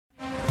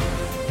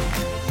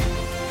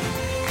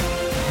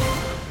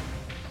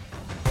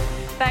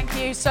Thank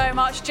you so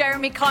much,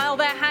 Jeremy Kyle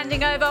there,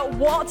 handing over.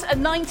 What a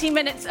 90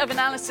 minutes of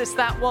analysis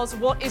that was.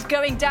 What is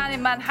going down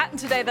in Manhattan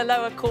today, the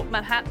lower court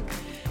Manhattan,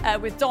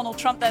 with Donald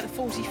Trump there, the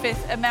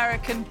 45th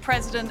American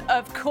president,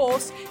 of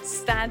course,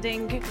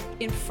 standing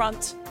in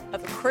front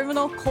of a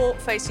criminal court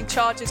facing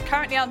charges,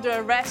 currently under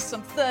arrest,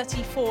 some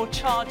 34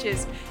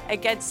 charges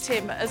against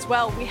him as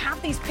well. We have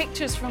these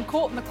pictures from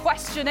court, and the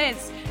question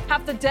is,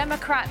 have the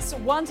Democrats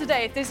won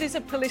today? If this is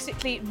a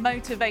politically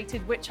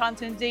motivated witch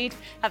hunt indeed,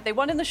 have they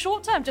won in the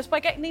short term just by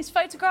getting these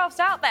photographs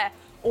out there?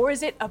 Or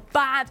is it a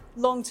bad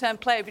long-term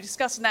play? We'll be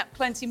discussing that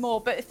plenty more.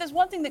 But if there's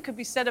one thing that could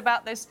be said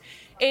about this,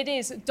 it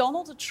is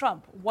Donald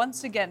Trump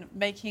once again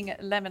making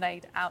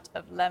lemonade out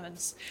of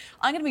lemons.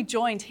 I'm going to be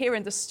joined here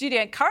in the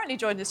studio, and currently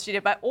joined in the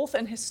studio, by author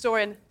and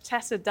historian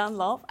Tessa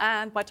Dunlop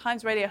and by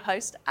Times Radio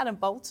host Adam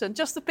Bolton.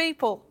 Just the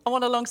people I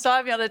want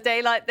alongside me on a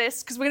day like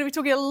this, because we're going to be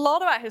talking a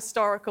lot about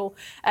historical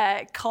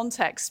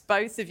context,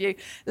 both of you.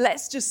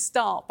 Let's just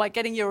start by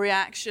getting your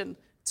reaction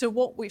to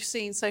what we've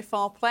seen so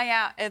far play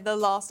out in the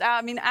last hour.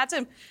 I mean,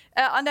 Adam,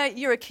 I know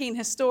you're a keen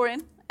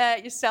historian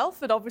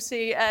yourself, and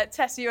obviously,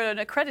 Tessa, you're an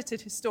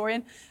accredited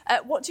historian.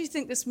 What do you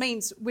think this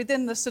means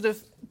within the sort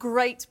of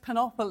great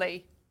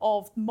panoply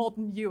of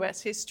modern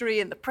US history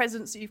and the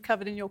presidents that you've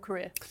covered in your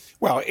career?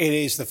 Well, it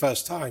is the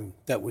first time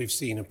that we've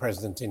seen a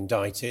president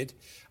indicted,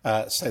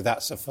 so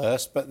that's a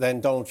first. But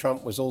then Donald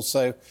Trump was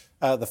also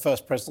the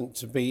first president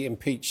to be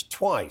impeached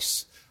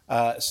twice.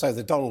 So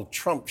the Donald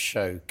Trump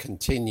show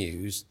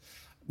continues.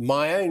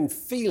 My own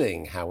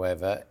feeling,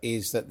 however,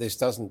 is that this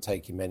doesn't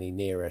take him any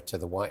nearer to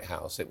the White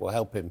House. It will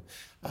help him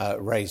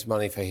raise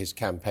money for his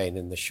campaign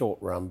in the short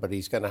run, but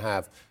he's going to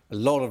have a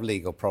lot of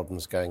legal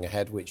problems going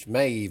ahead, which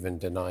may even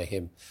deny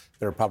him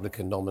the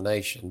Republican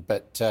nomination.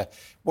 But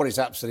what is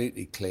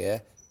absolutely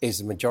clear is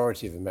the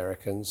majority of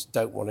Americans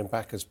don't want him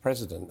back as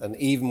president. And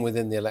even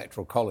within the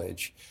Electoral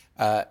College,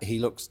 he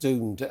looks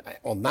doomed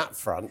on that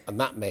front, and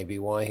that may be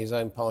why his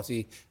own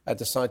party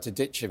decide to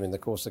ditch him in the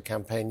course of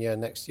campaign year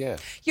next year.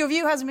 Your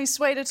view hasn't been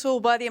swayed at all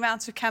by the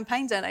amount of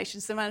campaign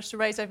donations they managed to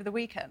raise over the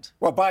weekend?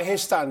 Well, by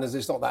his standards,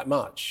 it's not that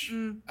much.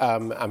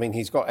 I mean,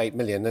 he's got 8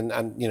 million,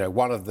 and you know,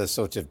 one of the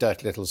sort of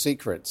dirty little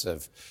secrets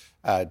of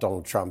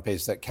Donald Trump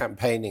is that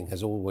campaigning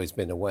has always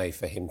been a way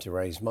for him to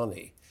raise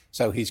money.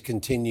 So he's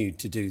continued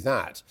to do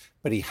that,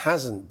 but he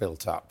hasn't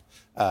built up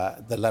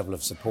the level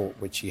of support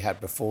which he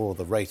had before, or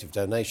the rate of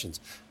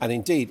donations. And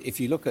indeed, if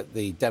you look at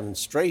the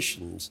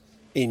demonstrations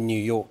in New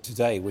York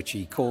today, which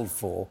he called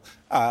for,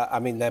 I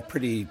mean, they're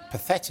pretty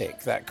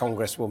pathetic. That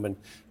Congresswoman,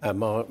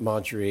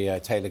 Marjorie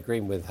Taylor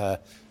Greene, with her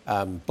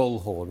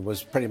bullhorn,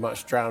 was pretty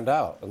much drowned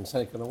out and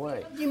taken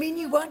away. You mean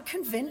you weren't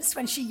convinced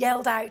when she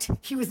yelled out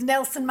he was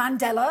Nelson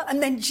Mandela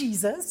and then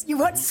Jesus? You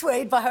weren't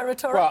swayed by her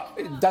rhetoric? Well,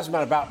 it doesn't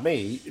matter about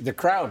me. The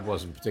crowd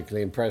wasn't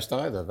particularly impressed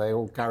either. They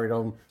all carried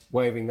on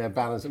waving their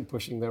banners and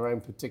pushing their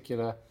own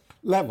particular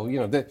level.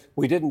 You know,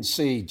 we didn't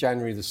see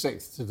January the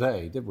 6th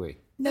today, did we?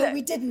 No,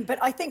 we didn't. But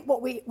I think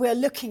what we're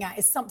looking at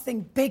is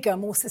something bigger,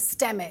 more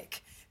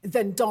systemic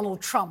than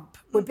Donald Trump.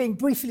 We're being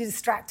briefly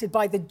distracted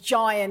by the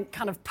giant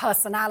kind of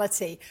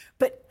personality.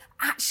 But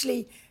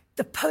actually,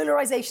 the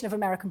polarisation of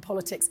American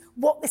politics,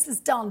 what this has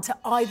done to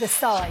either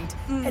side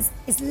has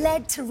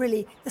led to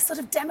really the sort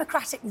of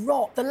democratic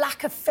rot, the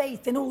lack of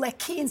faith in all their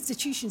key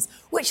institutions,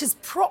 which has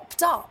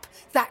propped up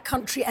that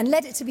country and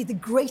led it to be the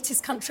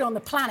greatest country on the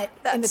planet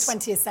in the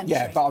 20th century.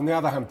 Yeah, but on the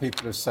other hand,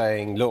 people are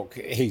saying, look,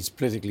 he's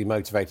politically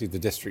motivated, the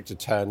district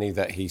attorney,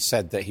 that he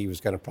said that he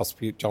was going to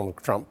prosecute Donald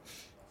Trump.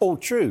 All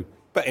true.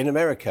 But in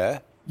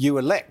America, you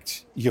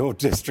elect your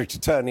district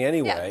attorney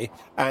anyway,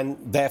 and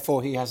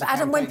therefore he has a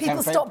Adam, when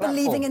people stop platform.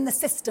 believing in the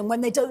system,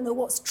 when they don't know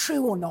what's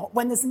true or not,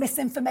 when there's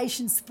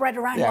misinformation spread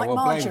around like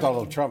Marjorie. Blame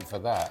Donald Trump for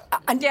that.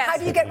 And how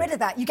do you get rid of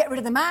that? You get rid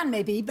of the man,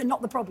 maybe, but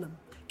not the problem.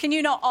 Can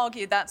you not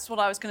argue, that's what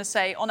I was going to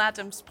say, on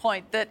Adam's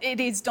point, that it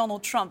is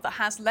Donald Trump that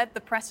has led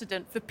the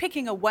precedent for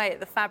picking away at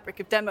the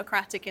fabric of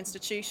democratic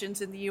institutions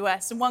in the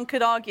US? And one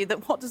could argue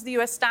that what does the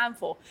US stand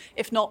for,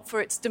 if not for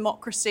its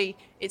democracy,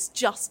 its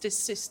justice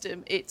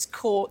system, its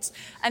courts?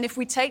 And if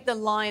we take the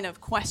line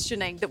of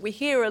questioning that we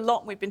hear a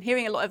lot, and we've been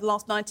hearing a lot over the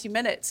last 90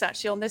 minutes,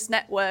 actually, on this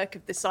network,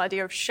 of this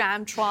idea of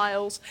sham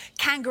trials,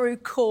 kangaroo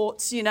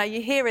courts, you know,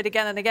 you hear it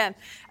again and again.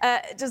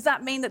 Does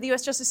that mean that the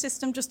US justice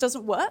system just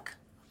doesn't work?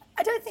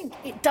 I don't think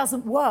it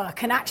doesn't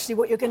work. And actually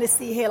what you're going to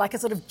see here, like a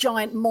sort of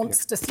giant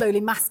monster slowly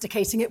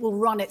masticating, it will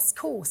run its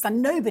course.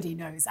 And nobody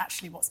knows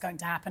actually what's going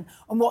to happen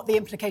and what the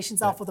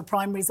implications are for the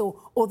primaries or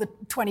the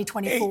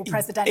 2024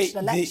 presidential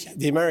election.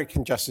 The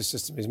American justice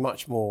system is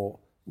much more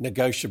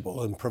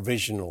negotiable and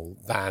provisional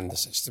than the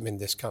system in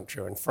this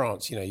country or in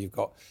France. You know, you've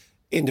got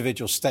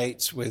individual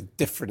states with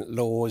different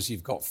laws.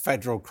 You've got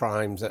federal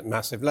crimes at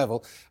massive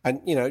level.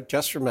 And, you know,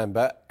 just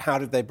remember, how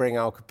did they bring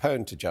Al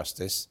Capone to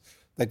justice?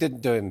 They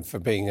didn't do him for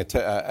being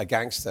a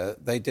gangster.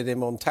 They did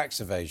him on tax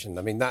evasion.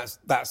 I mean,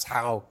 that's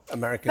how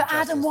American justice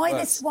works. But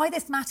Adam, why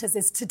this matters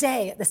is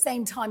today, at the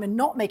same time, and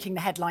not making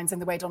the headlines in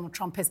the way Donald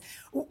Trump is,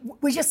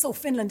 we just saw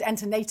Finland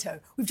enter NATO.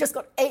 We've just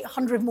got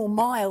 800 more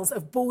miles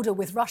of border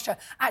with Russia.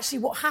 Actually,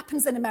 what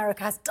happens in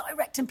America has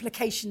direct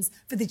implications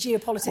for the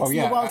geopolitics of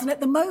the world. And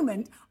at the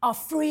moment, our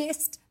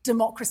freest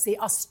democracy,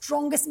 our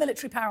strongest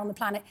military power on the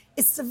planet,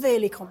 is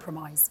severely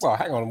compromised. Well,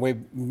 hang on, we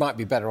might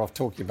be better off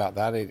talking about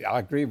that. I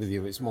agree with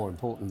you, it's more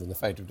important than the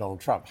fate of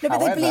Donald Trump. No, but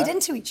they bleed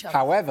into each other.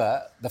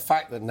 However, the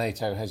fact that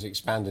NATO has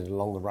expanded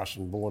along the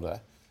Russian border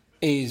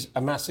is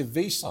a massive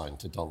V sign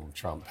to Donald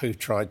Trump, who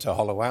tried to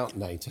hollow out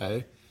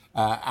NATO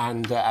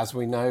and, as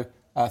we know,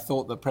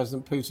 thought that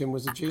President Putin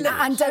was a genius.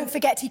 And don't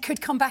forget, he could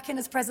come back in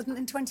as president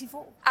in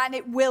 24. And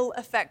it will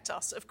affect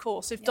us, of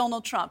course, if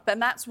Donald Trump, and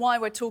that's why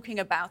we're talking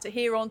about it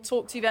here on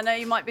Talk TV. I know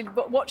you might be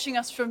watching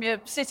us from your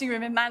sitting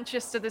room in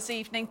Manchester this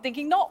evening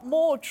thinking, not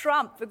more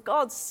Trump, for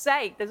God's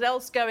sake, there's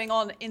else going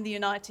on in the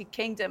United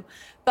Kingdom.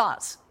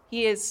 But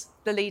he is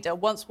the leader,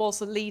 once was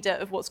the leader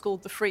of what's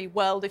called the free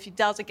world. If he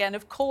does again,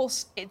 of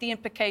course, the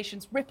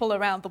implications ripple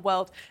around the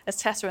world, as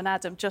Tessa and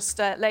Adam just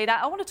laid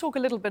out. I want to talk a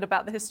little bit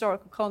about the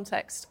historical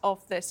context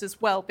of this as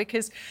well,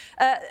 because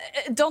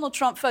Donald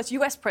Trump, first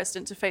US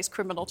president to face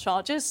criminal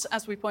charges,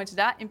 as we pointed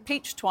out,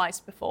 impeached twice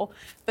before.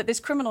 But this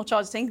criminal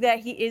charge thing, there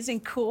he is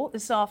in court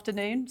this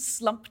afternoon,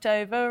 slumped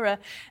over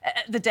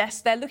the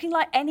desk there, looking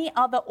like any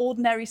other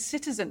ordinary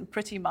citizen,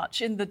 pretty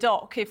much, in the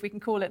dock, if we can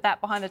call it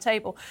that, behind the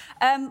table.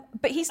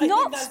 But he's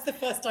not... the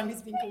first time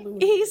he's been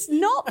called. He's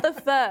not the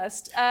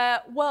first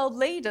world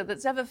leader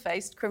that's ever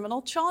faced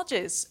criminal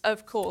charges,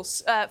 of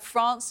course.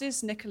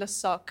 France's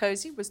Nicolas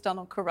Sarkozy was done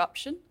on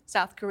corruption.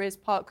 South Korea's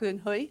Park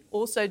Geun-hye,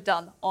 also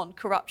done on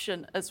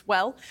corruption as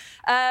well.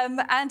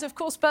 And, of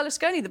course,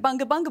 Berlusconi, the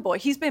Bunga Bunga boy,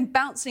 he's been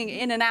bouncing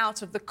in and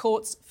out of the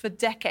courts for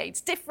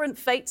decades. Different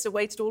fates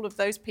awaited all of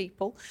those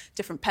people,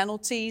 different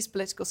penalties,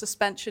 political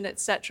suspension,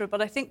 etc.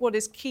 But I think what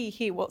is key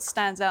here, what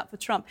stands out for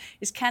Trump,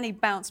 is can he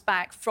bounce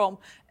back from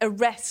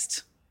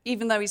arrest,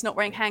 even though he's not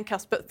wearing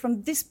handcuffs, but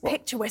from this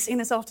picture we're seeing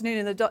this afternoon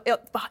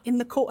in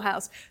the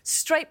courthouse,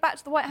 straight back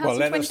to the White House in 2024?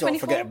 Well, let us not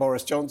forget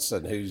Boris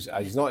Johnson,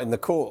 he's not in the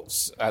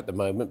courts at the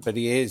moment, but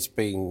he is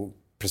being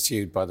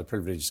pursued by the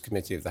Privileged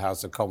Committee of the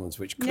House of Commons,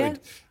 which could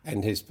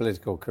end his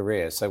political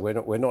career. So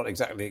we're not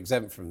exactly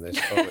exempt from this.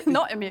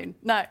 Not immune,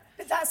 no.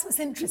 But that's what's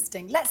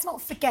interesting. Let's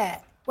not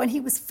forget, when he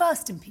was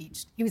first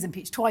impeached, he was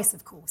impeached twice,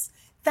 of course,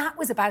 that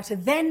was about a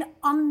then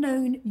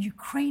unknown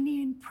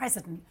Ukrainian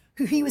president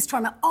who he was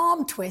trying to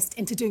arm twist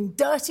into doing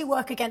dirty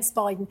work against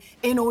Biden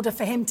in order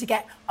for him to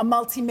get a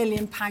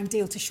multi-million-pound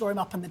deal to shore him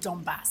up in the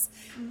Donbass.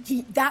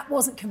 That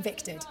wasn't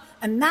convicted.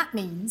 And that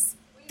means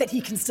that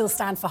he can still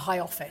stand for high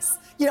office.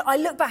 You know, I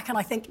look back and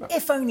I think,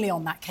 if only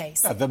on that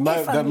case. The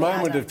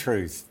moment of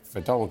truth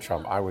for Donald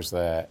Trump, I was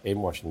there in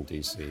Washington,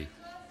 D.C.,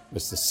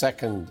 was the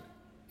second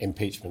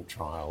impeachment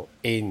trial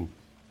in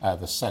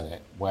the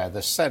Senate, where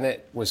the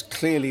Senate was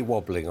clearly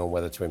wobbling on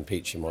whether to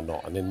impeach him or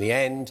not. And in the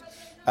end,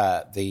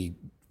 the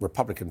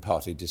Republican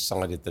Party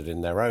decided that in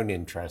their own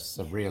interests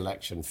of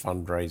re-election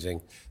fundraising,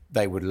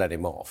 they would let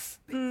him off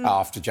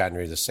after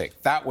January the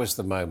 6th. That was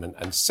the moment.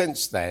 And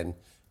since then,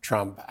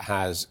 Trump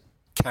has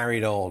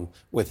carried on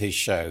with his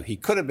show. He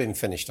could have been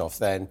finished off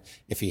then.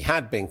 If he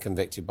had been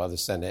convicted by the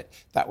Senate,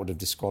 that would have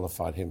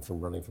disqualified him from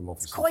running for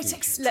office. It's quite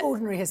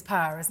extraordinary, his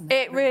power, isn't it?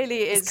 It really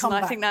is, and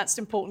I think that's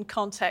important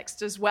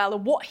context as well,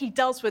 and what he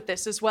does with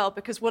this as well,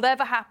 because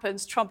whatever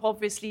happens, Trump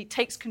obviously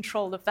takes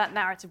control of that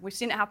narrative. We've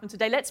seen it happen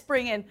today. Let's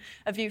bring in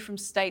a view from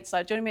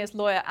stateside. Joining me is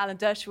lawyer Alan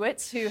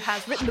Dershowitz, who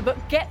has written the book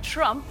Get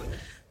Trump: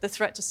 The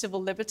Threat to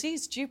Civil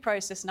Liberties, Due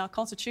Process and Our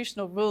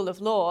Constitutional Rule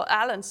of Law.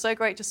 Alan, so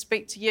great to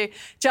speak to you.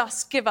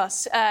 Just give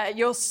us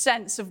your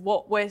sense of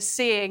what we're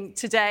seeing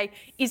today.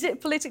 Is it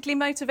politically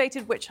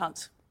motivated witch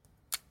hunt?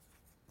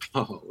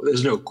 Oh,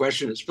 there's no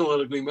question it's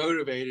politically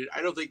motivated.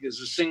 I don't think there's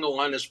a single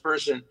honest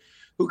person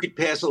who could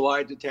pass a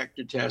lie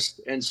detector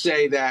test and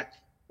say that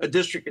a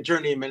district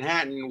attorney in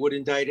Manhattan would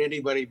indict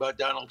anybody but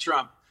Donald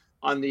Trump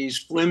on these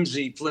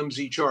flimsy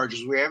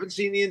charges. We haven't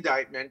seen the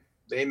indictment.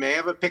 They may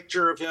have a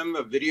picture of him,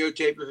 a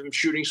videotape of him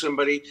shooting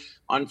somebody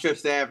on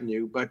Fifth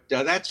Avenue, but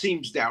that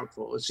seems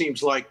doubtful. It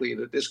seems likely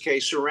that this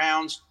case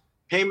surrounds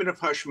payment of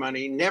hush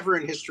money. Never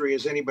in history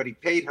has anybody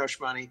paid hush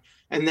money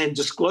and then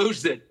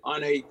disclosed it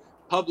on a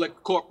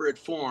public corporate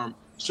forum.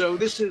 So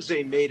this is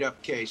a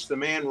made-up case. The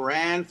man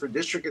ran for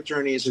district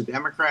attorney as a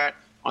Democrat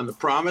on the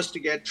promise to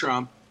get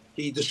Trump.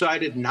 He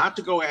decided not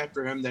to go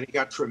after him. Then he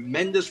got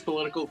tremendous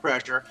political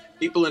pressure.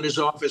 People in his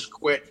office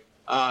quit.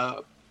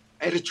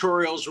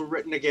 Editorials were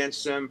written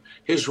against him.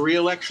 His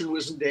reelection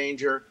was in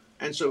danger.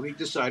 And so he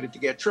decided to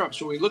get Trump.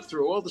 So we looked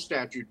through all the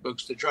statute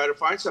books to try to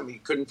find something. He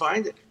couldn't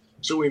find it.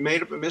 So we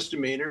made up a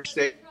misdemeanor,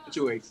 state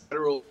to a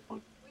federal.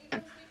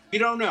 We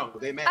don't know.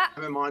 They may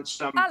have him on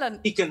some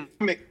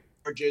economic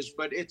charges,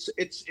 but it's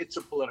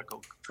a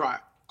political trial,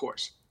 of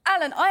course.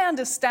 Alan, I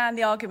understand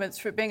the arguments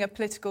for it being a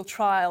political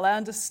trial. I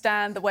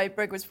understand the way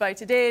Brigg was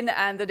voted in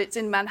and that it's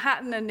in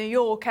Manhattan and New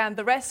York and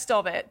the rest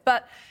of it.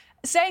 But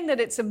saying that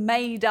it's a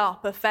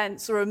made-up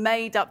offence or a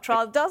made-up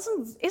trial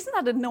isn't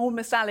that an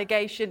enormous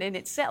allegation in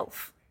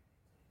itself?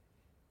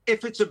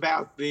 If it's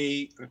about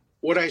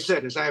what I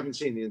said is I haven't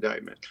seen the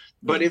indictment,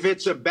 but if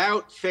it's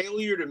about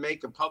failure to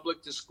make a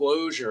public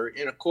disclosure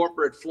in a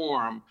corporate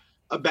forum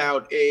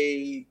about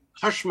a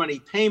hush money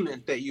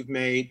payment that you've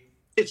made,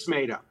 it's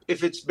made up.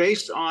 If it's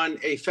based on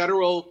a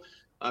federal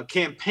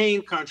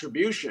campaign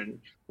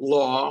contribution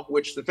law,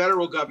 which the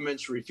federal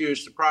government's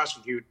refused to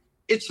prosecute,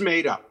 it's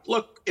made up.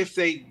 Look, if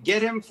they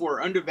get him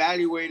for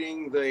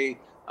undervaluating the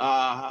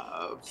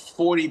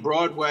 40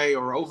 Broadway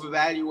or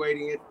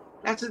overvaluating it,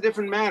 that's a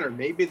different matter.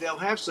 Maybe they'll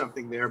have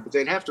something there, but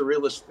they'd have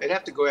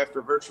to go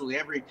after virtually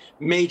every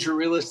major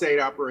real estate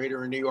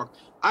operator in New York.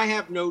 I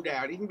have no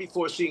doubt, even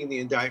before seeing the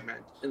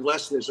indictment,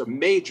 unless there's a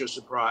major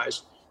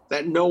surprise,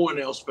 that no one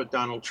else but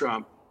Donald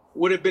Trump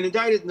would have been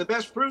indicted. And the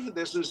best proof of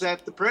this is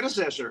that the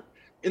predecessor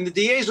in the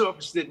DA's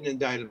office didn't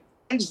indict him.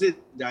 Pence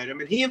didn't indict him,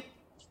 and he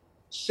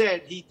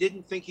said he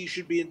didn't think he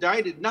should be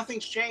indicted.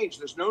 Nothing's changed.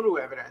 There's no new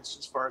evidence,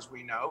 as far as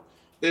we know.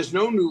 There's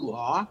no new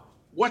law.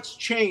 What's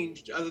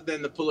changed other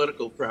than the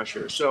political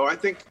pressure? So I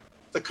think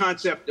the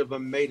concept of a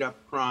made-up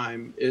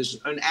crime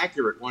is an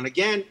accurate one.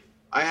 Again,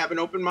 I have an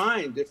open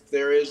mind. If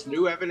there is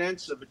new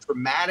evidence of a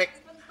dramatic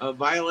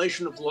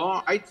violation of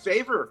law, I'd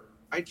favor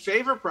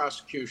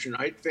prosecution.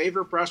 I'd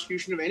favor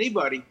prosecution of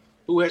anybody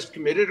who has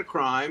committed a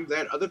crime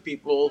that other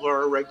people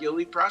are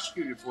regularly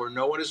prosecuted for.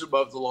 No one is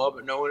above the law,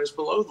 but no one is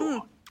below the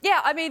law. Yeah,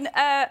 I mean,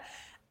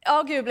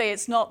 arguably,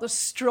 it's not the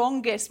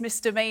strongest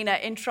misdemeanor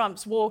in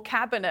Trump's war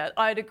cabinet.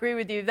 I'd agree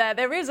with you there.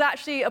 There is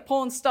actually a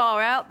porn star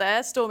out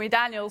there, Stormy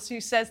Daniels, who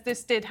says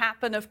this did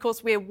happen. Of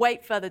course, we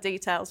await further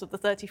details of the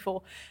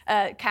 34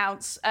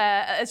 counts,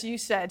 as you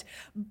said.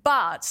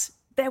 But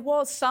there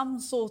was some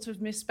sort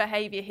of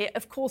misbehaviour here.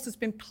 Of course, there's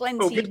been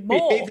plenty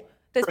more.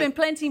 There's been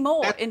plenty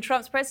more in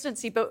Trump's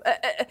presidency. But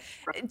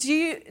do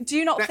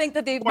you not think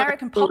that the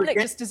American public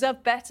just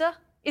deserve better?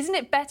 Isn't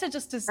it better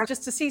just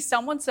to see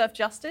someone serve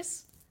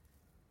justice?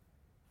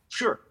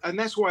 Sure. And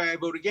that's why I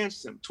vote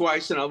against him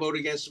twice, and I'll vote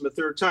against him a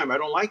third time. I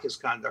don't like his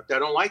conduct. I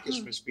don't like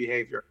his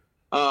misbehavior.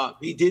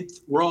 He did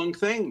wrong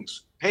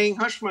things. Paying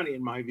hush money,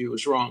 in my view,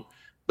 is wrong.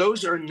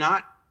 Those are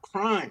not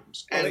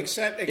crimes. Well,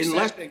 except.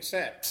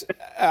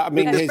 I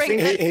mean,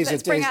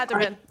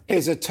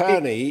 his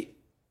attorney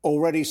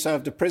already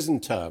served a prison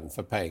term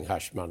for paying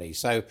hush money.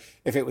 So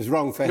if it was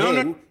wrong for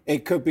him,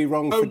 it could be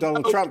wrong for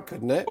Donald Trump,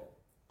 couldn't it?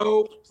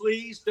 Oh,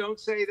 please don't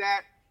say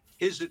that.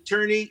 His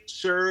attorney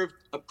served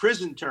a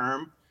prison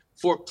term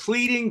for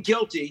pleading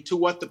guilty to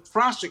what the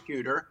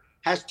prosecutor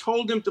has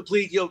told him to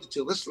plead guilty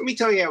to. Let me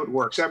tell you how it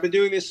works. I've been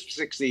doing this for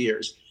 60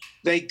 years.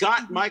 They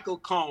got Michael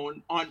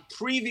Cohen on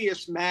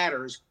previous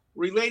matters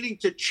relating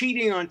to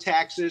cheating on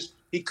taxes.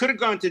 He could have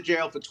gone to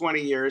jail for 20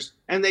 years,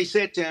 and they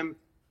said to him,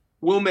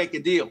 we'll make a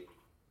deal.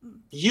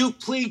 You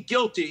plead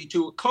guilty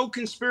to a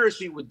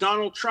co-conspiracy with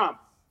Donald Trump,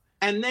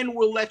 and then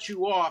we'll let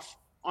you off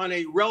on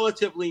a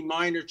relatively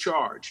minor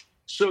charge.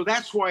 So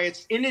that's why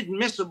it's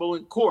inadmissible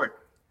in court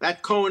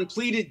that Cohen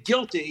pleaded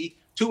guilty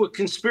to a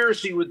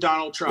conspiracy with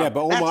Donald Trump. Yeah,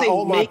 but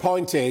my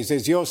point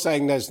is you're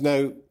saying there's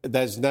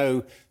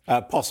no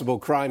possible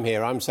crime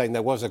here. I'm saying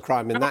there was a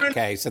crime in that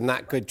case, and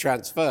that could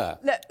transfer.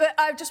 Look, but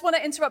I just want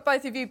to interrupt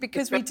both of you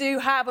because we do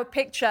have a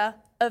picture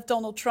of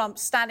Donald Trump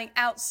standing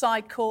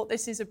outside court.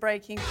 This is a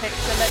breaking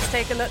picture. Let's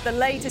take a look. The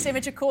latest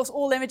image, of course,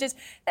 all images.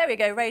 There we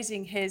go,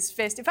 raising his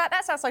fist. In fact,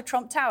 that's outside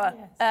Trump Tower.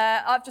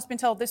 Yes. I've just been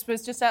told this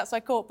was just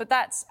outside court, but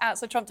that's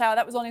outside Trump Tower.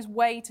 That was on his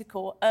way to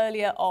court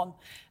earlier on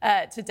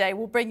today.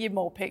 We'll bring you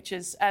more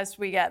pictures as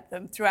we get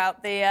them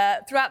throughout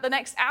the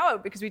next hour,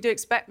 because we do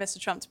expect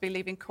Mr. Trump to be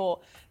leaving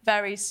court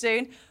very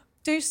soon.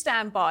 Do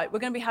stand by. We're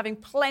going to be having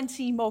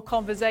plenty more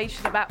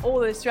conversation about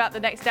all of this throughout the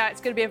next hour. It's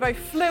going to be a very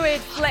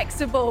fluid,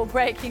 flexible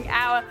breaking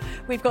hour.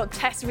 We've got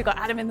Tessa, we've got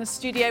Adam in the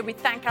studio. We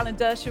thank Alan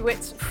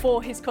Dershowitz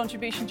for his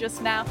contribution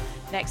just now.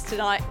 Next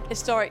tonight,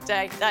 historic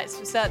day, that's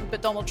for certain.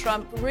 But Donald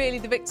Trump, really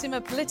the victim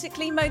of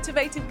politically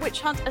motivated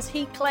witch hunt, as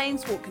he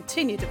claims. We'll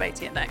continue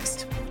debating it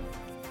next.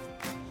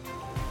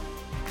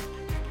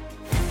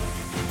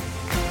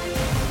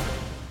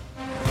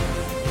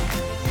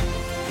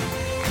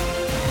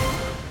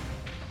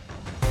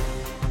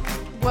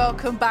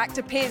 Welcome back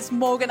to Piers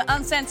Morgan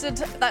Uncensored.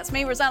 That's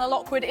me, Rosanna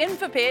Lockwood, in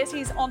for Piers.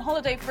 He's on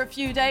holiday for a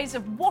few days.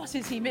 And what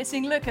is he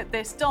missing? Look at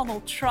this.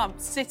 Donald Trump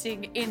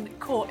sitting in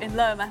court in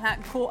Lower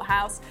Manhattan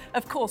Courthouse.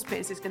 Of course,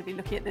 Piers is going to be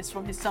looking at this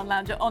from his sun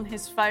lounger on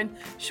his phone.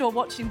 Sure,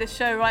 watching this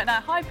show right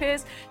now. Hi,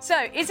 Piers. So,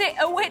 is it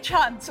a witch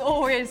hunt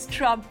or is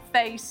Trump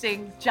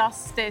facing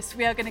justice?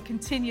 We are going to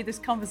continue this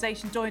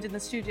conversation, joined in the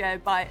studio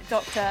by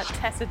Dr.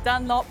 Tessa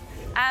Dunlop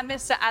and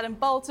Mr. Adam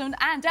Bolton,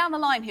 and down the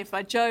line here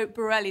by Joe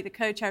Borelli, the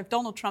co-chair of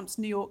Donald Trump's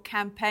New York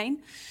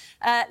campaign.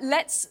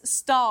 Let's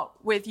start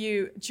with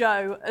you,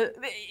 Joe.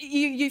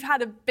 You've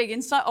had a big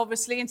insight,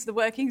 obviously, into the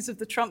workings of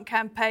the Trump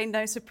campaign.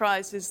 No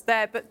surprises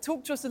there. But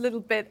talk to us a little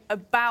bit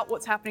about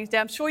what's happening today.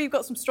 I'm sure you've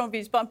got some strong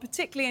views, but I'm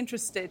particularly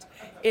interested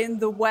in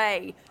the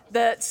way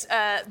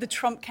that the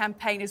Trump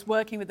campaign is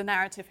working with the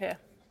narrative here.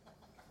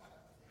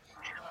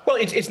 Well,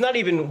 it's not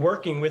even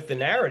working with the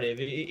narrative.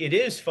 It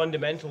is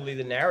fundamentally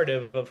the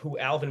narrative of who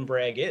Alvin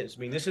Bragg is. I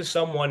mean, this is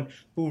someone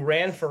who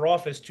ran for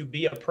office to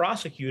be a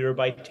prosecutor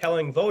by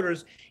telling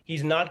voters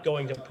he's not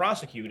going to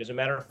prosecute. As a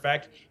matter of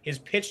fact, his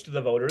pitch to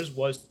the voters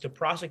was to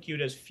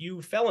prosecute as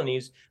few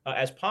felonies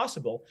as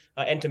possible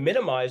and to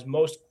minimize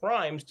most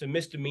crimes to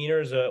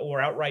misdemeanors or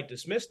outright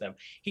dismiss them.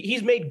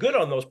 He's made good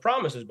on those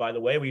promises, by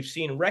the way. We've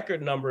seen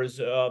record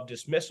numbers of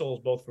dismissals,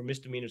 both for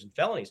misdemeanors and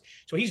felonies.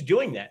 So he's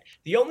doing that.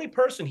 The only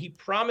person he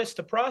promised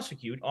to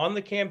prosecute on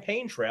the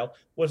campaign trail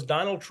was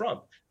Donald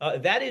Trump.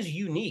 That is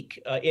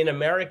unique in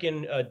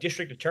American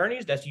district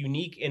attorneys. That's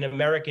unique in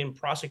American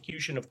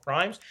prosecution of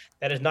crimes.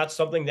 That is not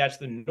something that's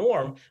the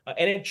norm.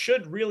 And it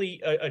should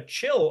really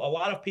chill a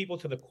lot of people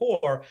to the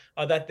core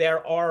that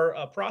there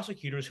are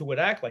prosecutors who would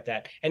act like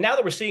that. And now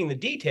that we're seeing the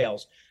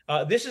details,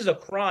 this is a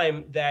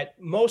crime that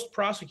most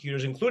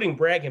prosecutors, including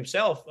Bragg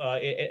himself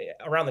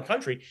around the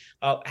country,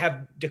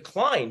 have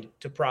declined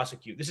to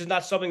prosecute. This is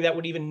not something that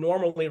would even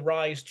normally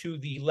rise to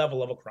the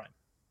level of a crime.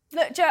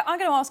 Look, Joe, I'm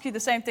going to ask you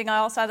the same thing I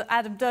asked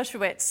Alan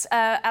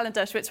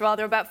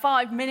Dershowitz, about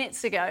 5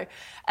 minutes ago,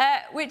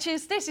 which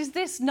is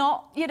this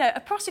not, a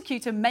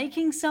prosecutor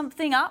making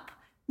something up,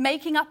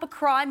 making up a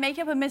crime,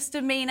 making up a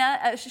misdemeanor,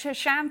 a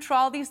sham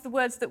trial? These are the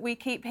words that we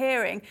keep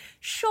hearing.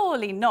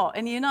 Surely not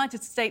in the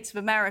United States of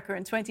America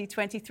in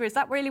 2023. Is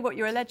that really what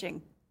you're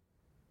alleging?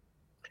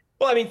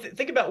 Well, I mean,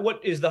 think about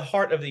what is the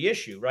heart of the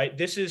issue, right?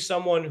 This is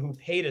someone who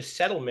paid a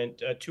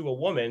settlement to a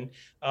woman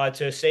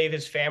to save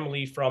his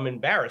family from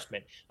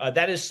embarrassment.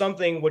 That is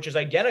something which is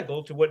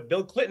identical to what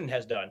Bill Clinton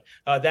has done.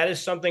 That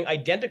is something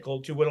identical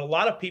to what a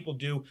lot of people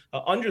do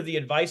under the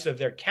advice of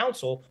their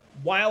counsel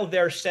while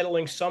they're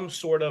settling some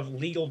sort of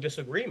legal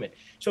disagreement.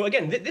 So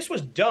again, this was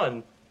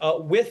done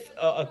with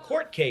a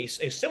court case,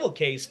 a civil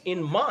case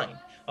in mind.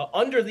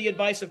 Under the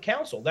advice of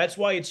counsel. That's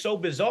why it's so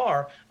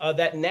bizarre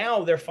that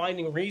now they're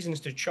finding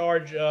reasons to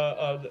charge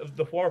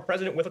the former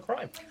president with a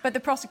crime. But the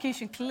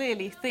prosecution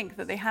clearly think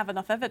that they have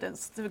enough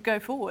evidence to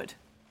go forward.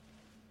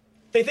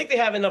 They think they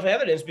have enough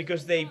evidence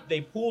because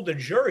they pooled a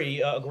jury,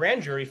 a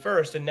grand jury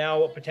first, and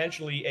now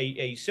potentially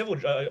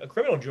a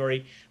criminal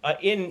jury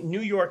in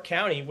New York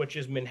County, which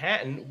is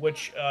Manhattan,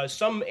 which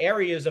some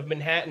areas of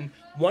Manhattan,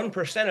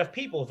 1% of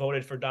people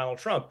voted for Donald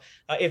Trump.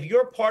 If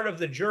you're part of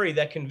the jury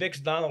that convicts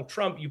Donald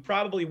Trump, you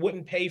probably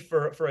wouldn't pay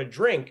for a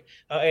drink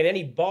at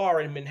any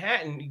bar in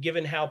Manhattan,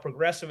 given how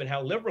progressive and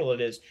how liberal it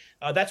is.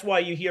 That's why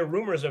you hear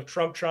rumors of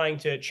Trump trying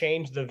to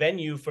change the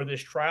venue for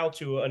this trial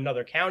to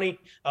another county,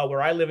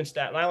 where I live in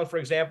Staten Island,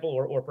 for example,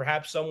 or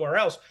perhaps somewhere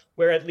else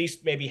where at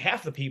least maybe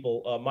half the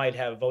people might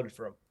have voted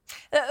for him.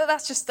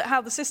 That's just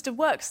how the system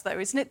works, though,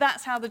 isn't it?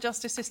 That's how the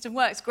justice system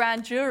works.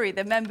 Grand jury,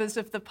 they're members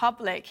of the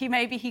public.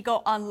 Maybe he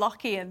got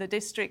unlucky in the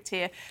district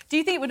here. Do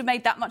you think it would have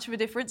made that much of a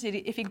difference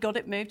if he'd got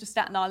it moved to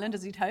Staten Island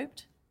as he'd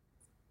hoped?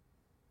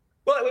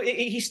 Well,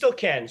 he still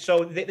can.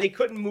 So they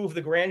couldn't move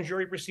the grand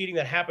jury proceeding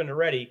that happened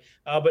already,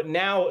 but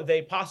now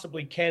they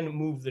possibly can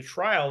move the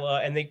trial,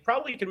 and they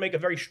probably can make a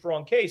very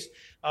strong case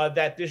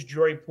that this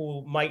jury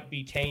pool might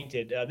be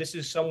tainted. This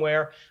is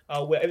somewhere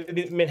where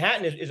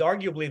Manhattan is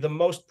arguably the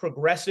most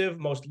progressive,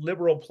 most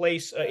liberal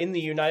place in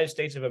the United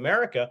States of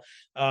America,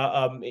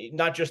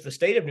 not just the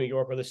state of New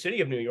York or the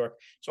city of New York.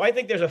 So I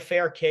think there's a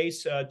fair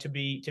case to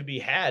be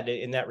had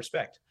in that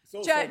respect.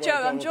 Joe,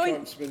 I'm joined.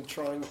 Trump's been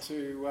trying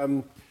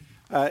to.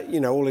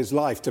 All his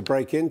life to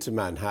break into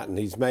Manhattan.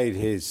 He's made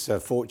his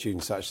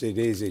fortune such that it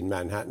is in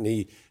Manhattan.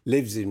 He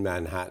lives in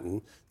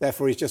Manhattan.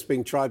 Therefore, he's just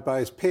being tried by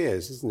his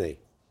peers, isn't he?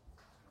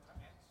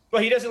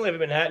 Well, he doesn't live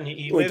in Manhattan.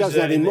 He lives,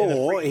 doesn't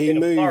anymore. He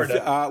moved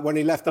when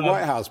he left the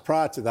White House.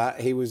 Prior to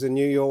that, he was a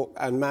New York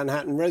and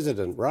Manhattan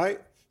resident,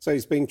 right? So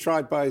he's being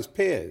tried by his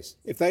peers.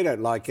 If they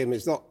don't like him,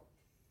 it's not...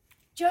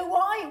 Joe,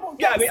 why?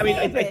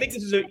 I think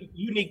this is a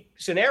unique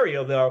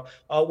scenario, though,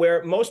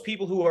 where most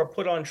people who are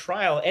put on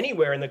trial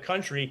anywhere in the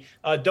country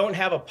don't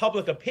have a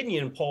public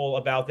opinion poll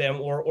about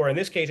them, or in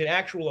this case, an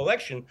actual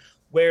election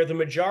where the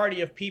majority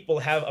of people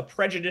have a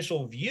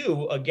prejudicial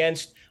view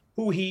against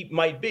who he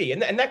might be.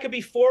 And that could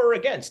be for or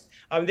against.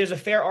 There's a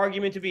fair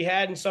argument to be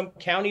had in some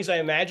counties, I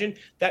imagine,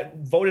 that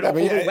voted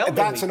overwhelmingly.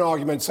 That's an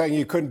argument saying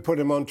you couldn't put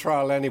him on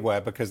trial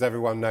anywhere because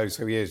everyone knows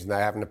who he is and they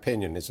have an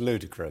opinion. It's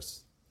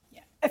ludicrous.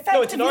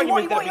 Effectively,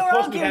 what you're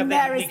arguing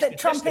there is that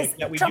Trump is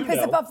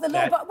above the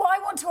law. But what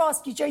I want to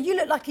ask you, Joe, you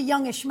look like a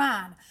youngish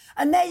man,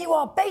 and there you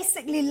are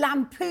basically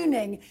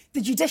lampooning the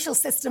judicial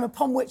system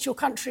upon which your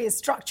country is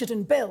structured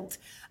and built.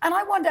 And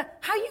I wonder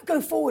how you go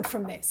forward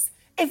from this.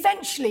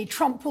 Eventually,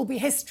 Trump will be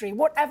history,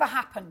 whatever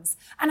happens.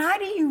 And how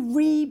do you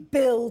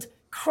rebuild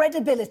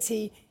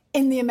credibility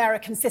in the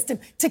American system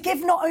to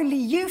give not only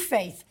you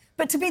faith,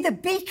 but to be the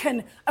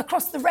beacon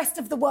across the rest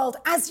of the world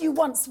as you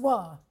once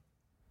were?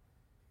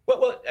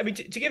 Well, I mean,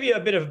 to give you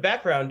a bit of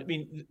background, I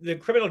mean, the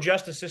criminal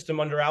justice system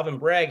under Alvin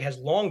Bragg has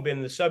long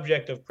been the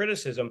subject of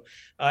criticism.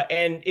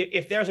 And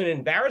if there's an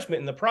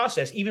embarrassment in the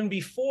process, even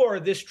before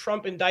this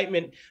Trump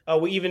indictment,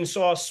 we even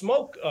saw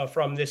smoke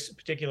from this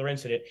particular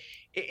incident.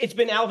 It's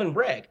been Alvin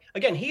Bragg.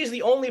 Again, he is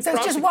the only So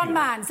prosecutor. it's just one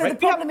man. So right?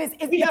 the problem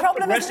isn't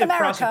America.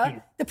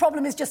 Prosecutors. The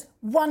problem is just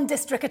one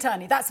district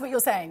attorney. That's what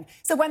you're saying.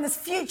 So when there's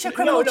future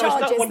criminal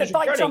charges that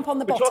bite Trump on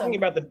the bottom. We're talking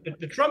about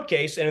the Trump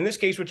case, and in this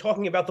case, we're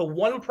talking about the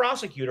one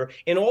prosecutor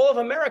in all of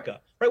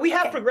America. Right? We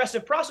have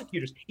progressive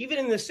prosecutors, even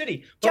in the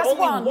city. But just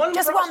only one.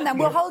 Just one, then.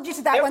 We'll hold you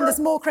to that when there's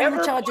more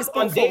criminal charges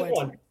brought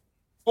forward.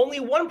 Only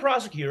one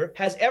prosecutor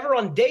has ever,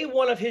 on day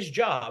one of his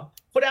job,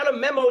 put out a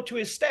memo to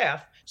his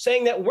staff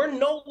saying that we're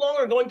no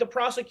longer going to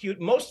prosecute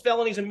most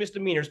felonies and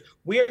misdemeanors.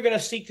 We are going to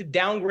seek to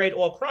downgrade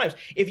all crimes.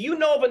 If you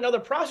know of another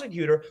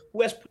prosecutor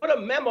who has put a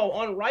memo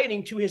on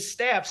writing to his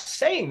staff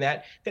saying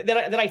that,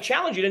 then I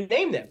challenge you to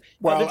name them.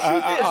 Well,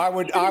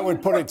 I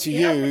would put it to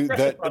you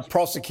that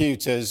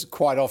prosecutors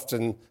quite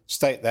often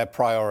state their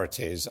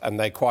priorities, and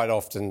they quite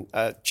often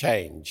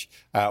change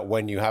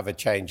when you have a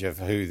change of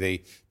who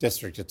the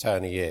district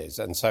attorney is.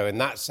 And so in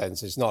that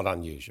sense, it's not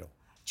unusual.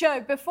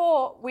 Joe,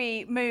 before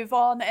we move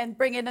on and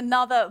bring in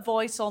another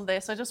voice on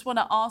this, I just want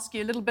to ask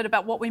you a little bit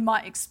about what we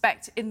might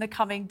expect in the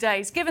coming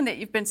days, given that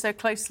you've been so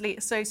closely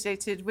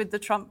associated with the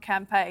Trump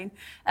campaign.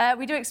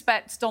 We do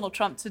expect Donald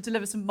Trump to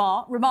deliver some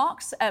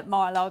remarks at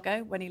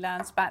Mar-a-Lago when he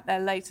lands back there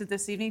later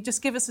this evening.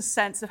 Just give us a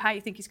sense of how you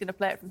think he's going to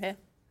play it from here.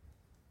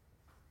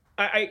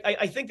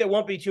 I think there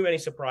won't be too many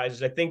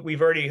surprises. I think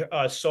we've already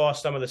saw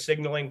some of the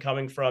signaling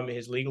coming from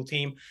his legal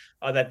team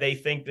that they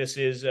think this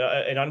is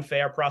an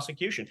unfair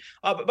prosecution.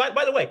 But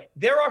by the way,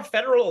 there are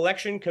federal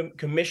election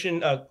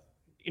commission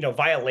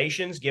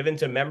violations given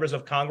to members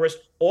of Congress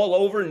all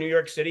over New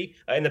York City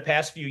in the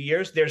past few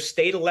years. There's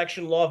state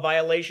election law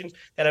violations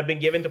that have been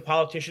given to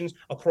politicians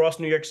across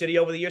New York City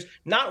over the years.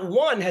 Not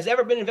one has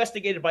ever been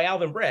investigated by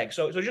Alvin Bragg.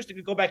 So just to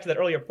go back to that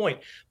earlier point,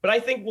 but I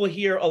think we'll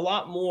hear a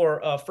lot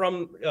more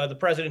from the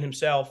president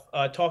himself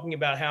talking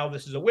about how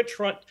this is a witch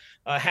hunt,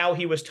 how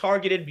he was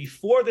targeted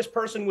before this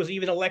person was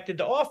even elected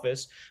to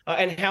office,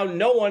 and how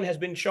no one has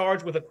been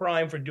charged with a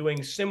crime for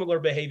doing similar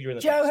behavior in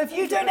the past. Joe, have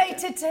you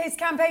donated to his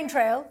campaign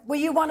trail? Were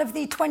you one of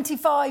the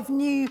 25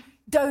 new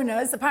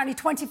donors? Apparently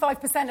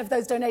 25% of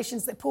those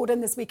donations that poured in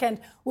this weekend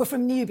were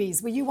from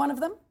newbies. Were you one of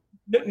them?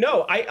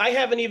 No, I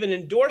haven't even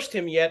endorsed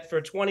him yet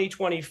for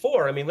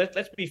 2024. I mean,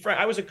 let's be frank.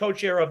 I was a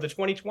co-chair of the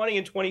 2020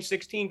 and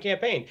 2016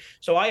 campaign.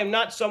 So I am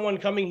not someone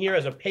coming here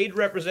as a paid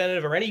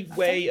representative or any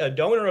way a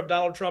donor of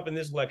Donald Trump in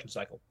this election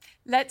cycle.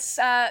 Let's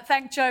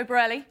thank Joe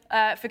Borelli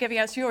for giving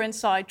us your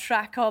inside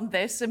track on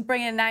this and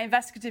bring in now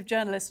investigative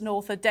journalist and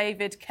author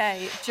David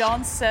K.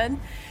 Johnson.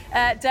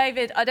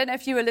 David, I don't know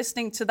if you were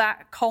listening to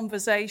that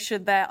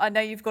conversation there. I know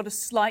you've got a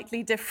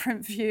slightly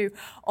different view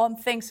on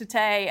things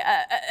today.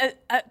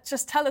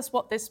 Just tell us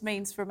what this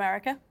means for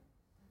America.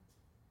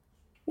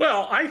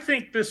 Well, I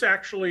think this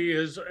actually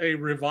is a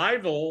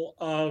revival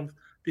of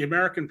the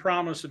American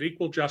promise of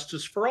equal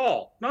justice for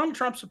all. Donald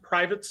Trump's a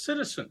private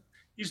citizen.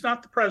 He's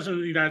not the president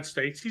of the United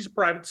States. He's a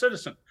private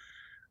citizen.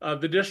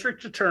 The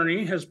district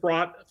attorney has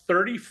brought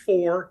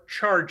 34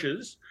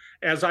 charges.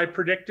 As I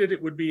predicted,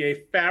 it would be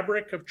a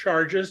fabric of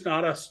charges,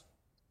 not a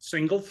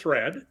single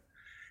thread.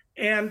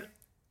 And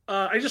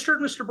I just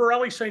heard Mr.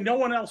 Borelli say, no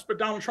one else but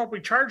Donald Trump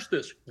would charge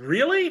this.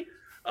 Really?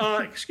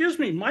 Excuse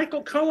me,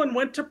 Michael Cohen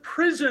went to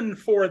prison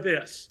for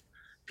this.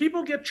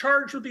 People get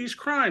charged with these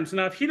crimes.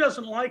 Now, if he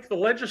doesn't like the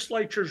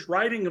legislature's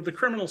writing of the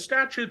criminal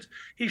statutes,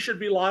 he should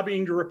be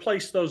lobbying to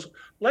replace those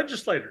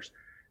legislators.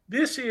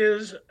 This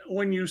is,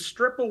 when you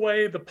strip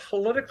away the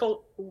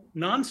political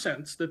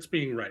nonsense that's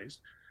being raised,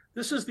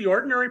 this is the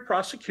ordinary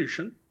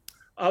prosecution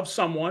of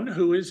someone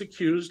who is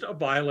accused of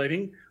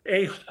violating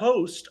a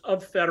host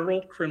of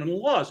federal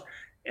criminal laws.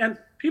 And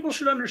people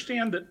should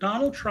understand that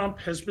Donald Trump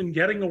has been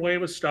getting away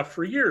with stuff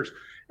for years.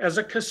 As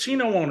a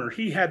casino owner,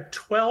 he had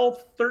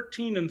 12,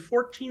 13, and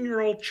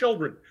 14-year-old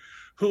children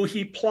who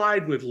he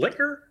plied with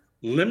liquor,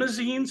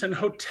 limousines, and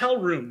hotel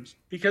rooms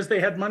because they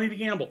had money to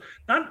gamble.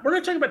 We're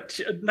not talking about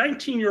a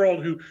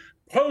 19-year-old who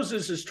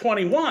poses as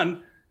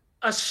 21,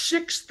 a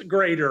sixth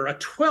grader, a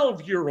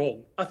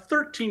 12-year-old, a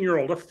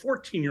 13-year-old, a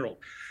 14-year-old.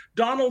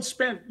 Donald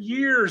spent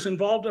years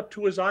involved up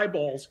to his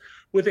eyeballs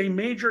with a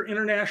major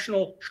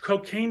international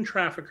cocaine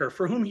trafficker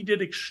for whom he did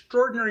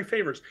extraordinary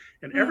favors.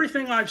 And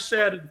everything I've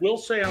said and will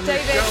say on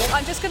this show... David,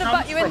 I'm just going to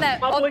butt you in there.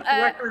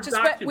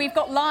 We've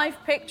got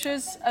live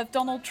pictures of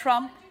Donald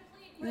Trump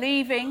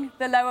leaving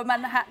the Lower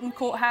Manhattan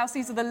courthouse.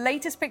 These are the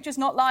latest pictures,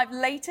 not live,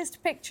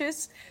 latest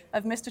pictures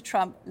of Mr.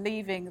 Trump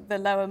leaving the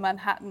Lower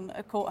Manhattan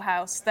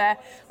courthouse. They're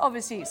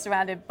obviously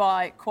surrounded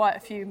by quite a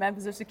few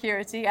members of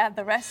security and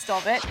the rest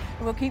of it.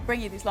 And we'll keep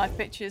bringing you these live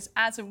pictures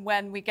as and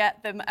when we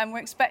get them. And we're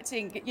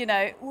expecting,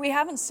 we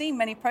haven't seen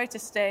many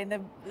protests today in the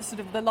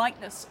sort of the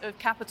likeness of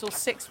Capitol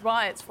 6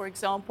 riots, for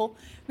example.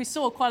 We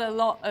saw quite a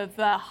lot of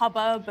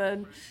hubbub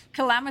and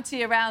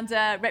calamity around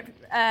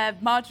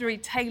Marjorie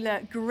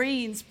Taylor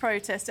Greene's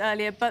protest protest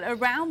earlier, but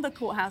around the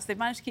courthouse, they've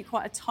managed to keep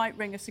quite a tight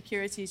ring of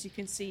security, as you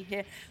can see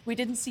here. We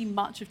didn't see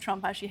much of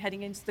Trump actually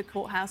heading into the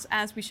courthouse.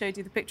 As we showed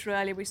you the picture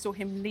earlier, we saw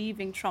him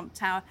leaving Trump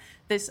Tower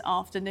this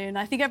afternoon.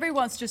 I think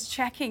everyone's just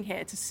checking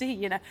here to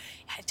see,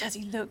 does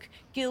he look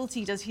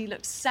guilty? Does he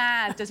look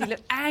sad? Does he look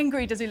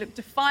angry? Does he look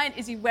defiant?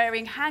 Is he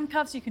wearing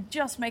handcuffs? You can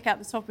just make out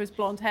the top of his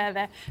blonde hair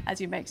there as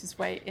he makes his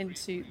way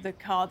into the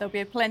car. There'll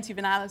be plenty of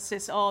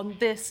analysis on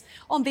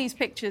these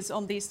pictures,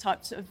 on these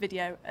types of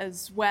video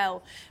as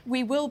well.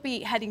 We will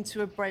be heading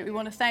to a break. We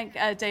want to thank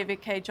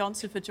David K.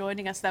 Johnson for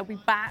joining us. They'll be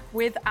back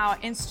with our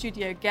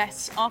in-studio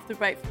guests after the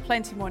break for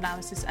plenty more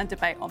analysis and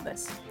debate on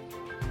this.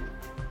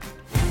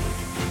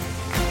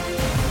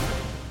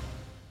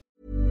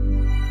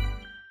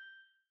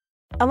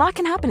 A lot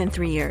can happen in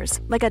 3 years,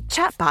 like a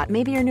chatbot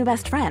may be your new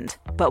best friend.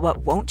 But what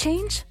won't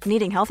change?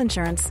 Needing health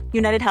insurance.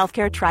 United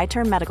Healthcare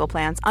Tri-Term Medical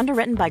Plans,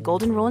 underwritten by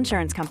Golden Rule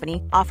Insurance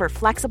Company, offer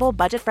flexible,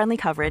 budget-friendly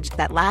coverage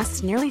that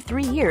lasts nearly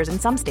 3 years in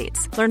some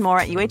states. Learn more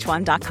at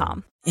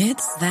uh1.com.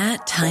 It's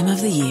that time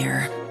of the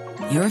year.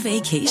 Your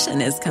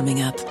vacation is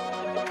coming up.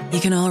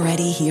 You can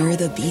already hear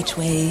the beach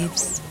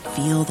waves,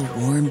 feel the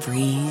warm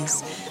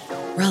breeze,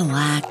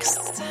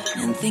 relax,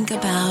 and think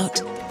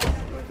about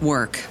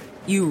work.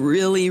 You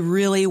really,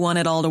 really want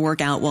it all to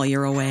work out while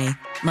you're away.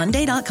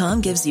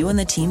 Monday.com gives you and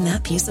the team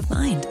that peace of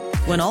mind.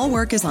 When all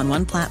work is on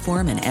one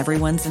platform and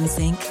everyone's in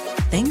sync,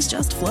 things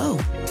just flow.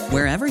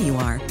 Wherever you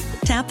are,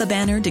 tap the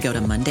banner to go to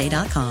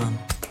Monday.com.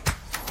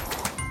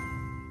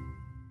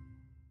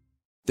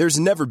 There's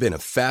never been a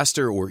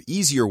faster or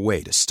easier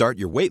way to start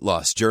your weight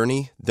loss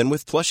journey than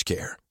with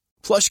PlushCare.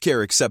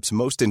 PlushCare accepts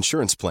most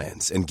insurance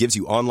plans and gives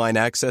you online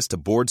access to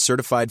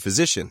board-certified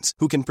physicians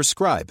who can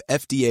prescribe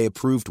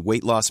FDA-approved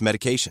weight loss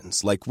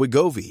medications like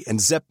Wegovy and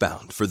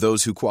Zepbound for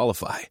those who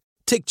qualify.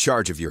 Take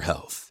charge of your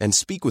health and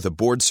speak with a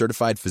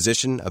board-certified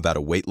physician about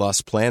a weight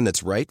loss plan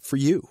that's right for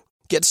you.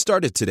 Get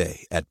started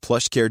today at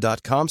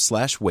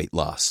plushcare.com/weight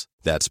loss.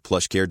 That's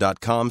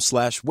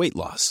plushcare.com/weight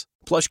loss.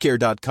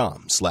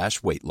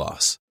 plushcare.com/weight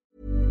loss.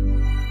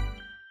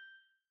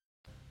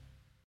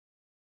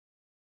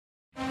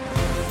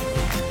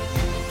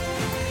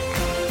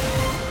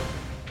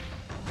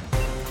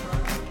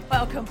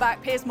 Welcome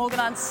back, Piers Morgan,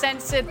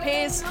 Uncensored.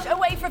 Piers,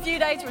 away for a few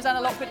days.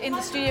 Rosanna Lockwood in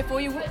the studio for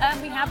you.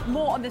 And we have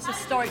more on this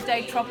historic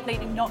day. Trump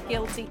pleading not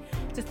guilty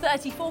to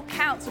 34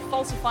 counts of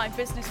falsifying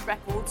business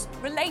records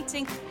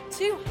relating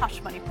to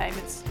hush money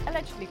payments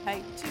allegedly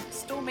paid to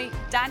Stormy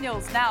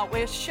Daniels. Now,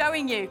 we're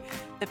showing you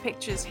the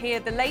pictures here,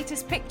 the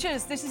latest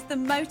pictures. This is the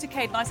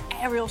motorcade. Nice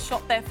aerial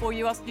shot there for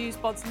you. Us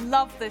newsbots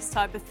love this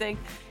type of thing.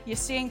 You're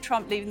seeing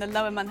Trump leaving the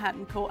Lower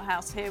Manhattan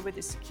courthouse here with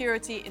his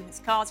security in his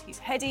cars. He's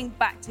heading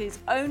back to his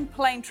own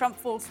plane, Trump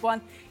Force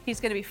One. He's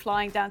going to be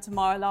flying down to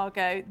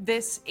Mar-a-Lago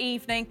this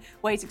evening,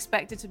 where he's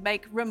expected to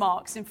make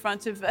remarks in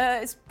front of,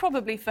 it's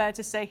probably fair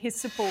to say, his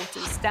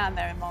supporters down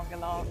there in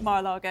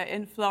Mar-a-Lago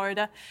in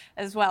Florida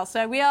as well.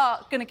 So we are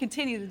going to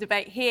continue the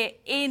debate here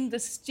in the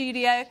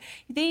studio.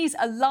 These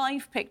are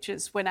live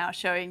pictures we're now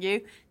showing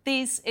you.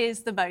 This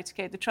is the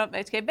motorcade, the Trump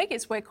motorcade, making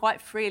its way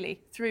quite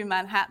freely through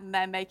Manhattan.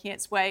 They're making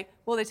its way.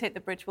 Will they take the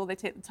bridge? Will they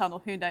take the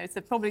tunnel? Who knows?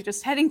 They're probably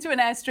just heading to an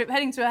airstrip,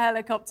 heading to a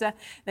helicopter.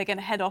 They're going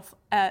to head off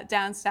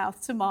down south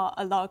to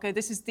Mar-a-Lago.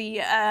 This is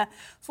the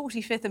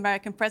 45th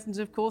American president,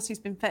 of course. He's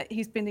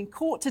been in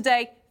court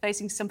today,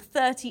 facing some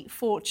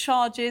 34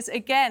 charges.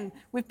 Again,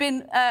 we've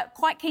been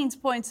quite keen to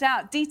point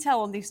out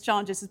detail on these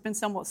charges has been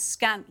somewhat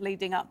scant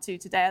leading up to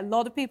today. A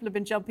lot of people have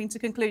been jumping to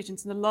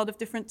conclusions in a lot of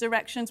different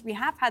directions. We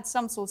have had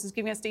some sources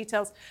giving us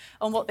details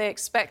on what they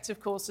expect, of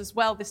course, as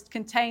well. This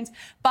contains,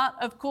 but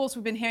of course,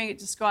 we've been hearing it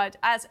described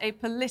as a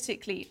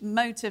politically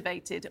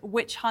motivated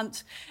witch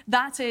hunt.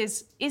 That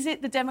is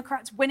it the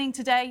Democrats winning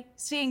today,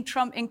 seeing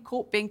Trump in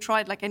court being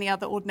tried like any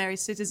other ordinary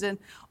citizen,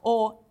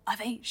 or are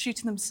they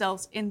shooting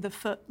themselves in the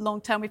foot long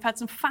term? We've had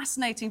some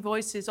fascinating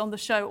voices on the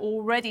show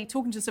already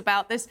talking to us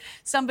about this.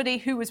 Somebody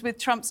who was with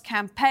Trump's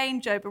campaign,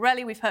 Joe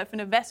Borelli. We've heard from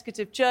an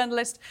investigative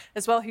journalist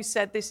as well who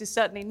said this is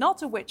certainly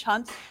not a witch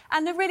hunt.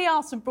 And there really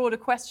are some broader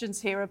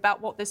questions here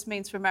about what this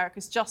means for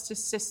America's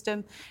justice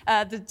system.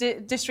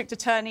 The district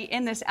attorney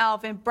in this,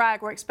 Alvin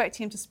Bragg, we're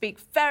expecting him to speak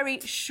very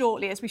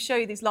shortly as we show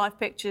you these live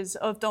pictures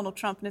of Donald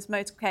Trump and his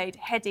motorcade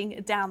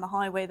heading down the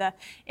highway there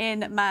in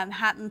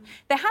Manhattan.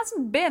 There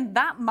hasn't been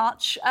that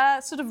much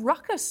sort of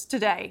ruckus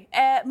today,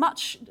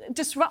 much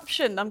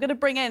disruption. I'm going to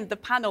bring in the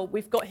panel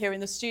we've got here in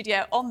the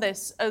studio on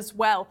this as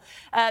well,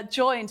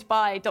 joined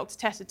by Dr.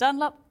 Tessa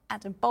Dunlop,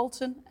 Adam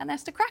Bolton and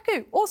Esther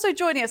Krakow. Also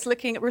joining us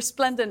looking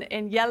resplendent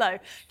in yellow.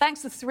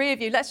 Thanks to the three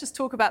of you. Let's just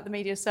talk about the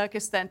media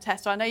circus then,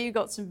 Tessa. I know you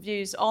got some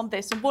views on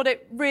this and what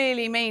it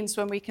really means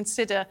when we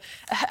consider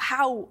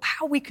how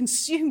we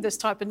consume this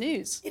type of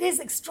news. It is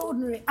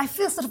extraordinary. I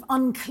feel sort of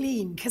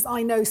unclean because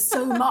I know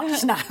so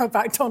much now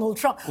about Donald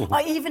Trump.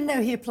 I even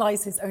know he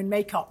applies his own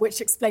makeup,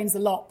 which explains a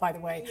lot, by the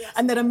way, yes.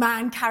 And that a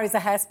man carries a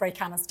hairspray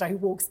canister who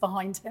walks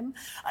behind him.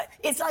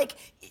 It's like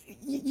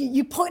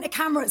you point a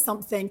camera at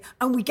something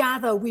and we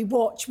gather, we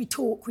watch, we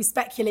talk, we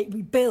speculate,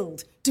 we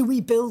build. do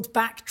we build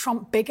back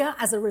Trump bigger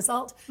as a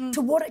result?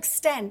 To what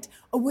extent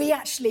are we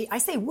actually, I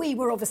say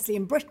we're obviously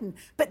in Britain,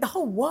 but the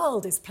whole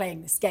world is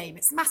playing this game.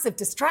 It's massive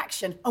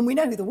distraction, and we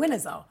know who the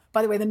winners are.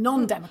 By the way, the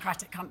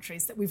non-democratic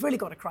countries that we've really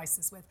got a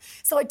crisis with.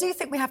 So I do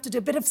think we have to do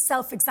a bit of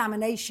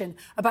self-examination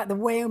about the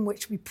way in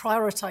which we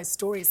prioritise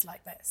stories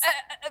like this.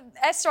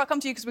 Esther, I'll come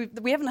to you because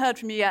we haven't heard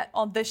from you yet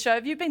on this show.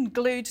 Have you been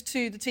glued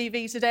to the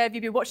TV today? Have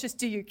you been watching this?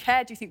 Do you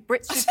care? Do you think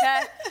Brits should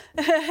care?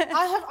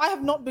 I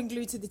have not been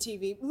glued to the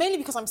TV, mainly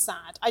because I'm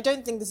sad. I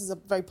don't think this is a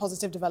very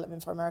positive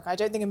development for America. I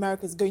don't think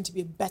America is going to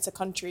be a better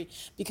country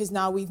because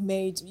now we've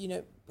made,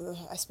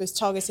 I suppose,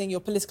 targeting your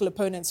political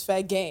opponents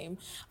fair game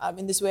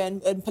in this way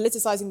and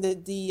politicising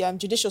the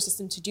judicial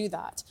system to do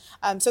that.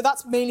 So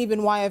that's mainly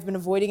been why I've been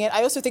avoiding it.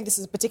 I also think this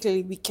is a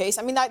particularly weak case.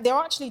 I mean, there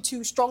are actually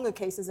two stronger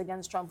cases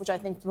against Trump, which I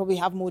think probably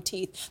have more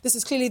teeth. This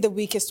is clearly the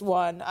weakest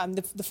one.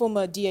 The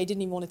former DA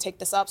didn't even want to take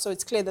this up, so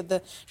it's clear that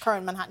the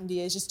current Manhattan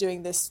DA is just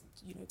doing this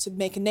to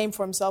make a name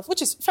for himself,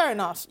 which is fair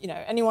enough.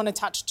 Anyone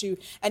attached to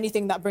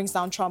anything that brings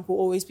down Trump will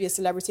always be a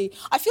celebrity.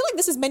 I feel like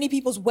this is many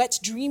people's wet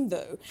dream,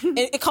 though.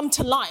 It come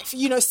to life,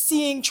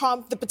 seeing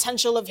Trump, the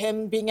potential of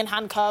him being in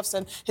handcuffs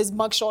and his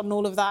mugshot and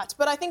all of that.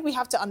 But I think we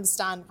have to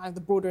understand kind of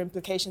the broader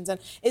implications. And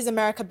is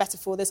America better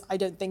for this? I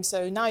don't think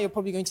so. Now you're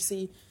probably going to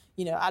see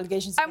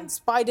allegations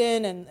against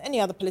Biden and any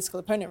other political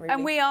opponent, really.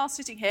 And we are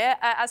sitting here,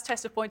 as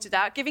Tessa pointed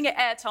out, giving it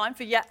airtime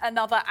for yet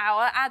another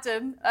hour.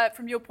 Adam,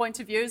 from your point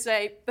of view as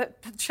a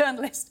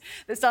journalist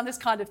that's done this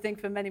kind of thing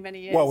for many, many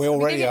years, well, we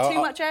already are too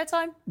much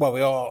airtime? Well,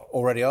 we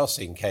already are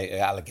seeing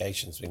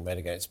allegations being made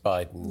against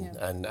Biden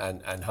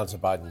and Hunter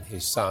Biden,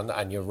 his son.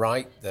 And you're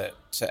right that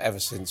ever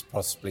since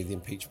possibly the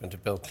impeachment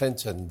of Bill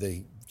Clinton,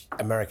 the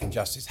American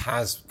justice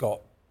has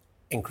got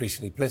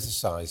increasingly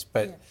politicised.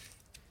 But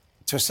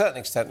to a certain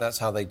extent, that's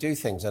how they do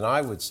things. And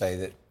I would say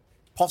that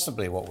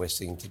possibly what we're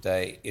seeing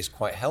today is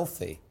quite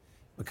healthy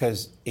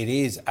because it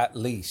is at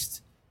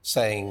least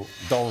saying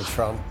Donald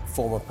Trump,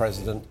 former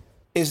president,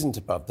 isn't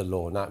above the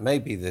law. Now,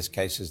 maybe this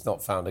case is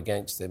not found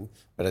against him,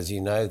 but as you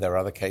know, there are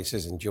other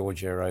cases in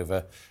Georgia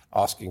over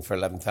asking for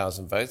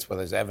 11,000 votes where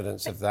there's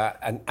evidence of that.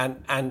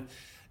 And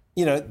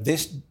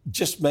this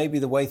just may be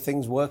the way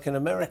things work in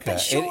America.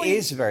 It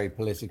is very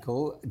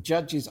political.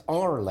 Judges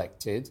are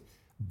elected.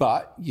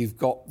 But you've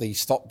got the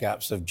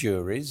stopgaps of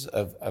juries,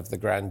 of the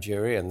grand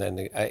jury, and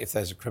then if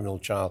there's a criminal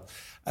trial,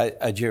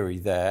 a jury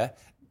there.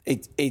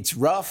 It's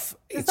rough.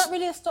 Is that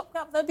really a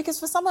stopgap, though? Because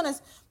for someone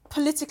as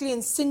politically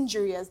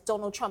incendiary as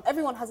Donald Trump,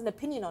 everyone has an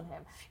opinion on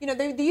him. They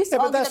used to argue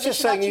but that's that just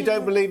saying you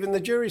don't believe in the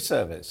jury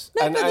service.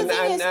 No, but the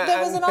thing is,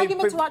 there was an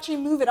argument to actually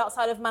move it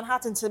outside of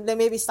Manhattan to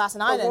maybe Staten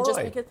Island,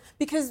 just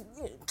because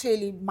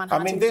clearly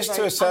Manhattan. I mean, this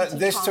to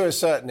a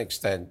certain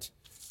extent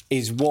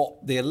is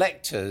what the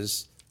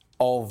electors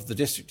of the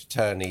district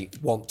attorney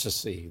want to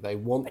see. They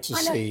want to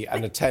see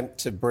an attempt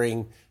to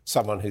bring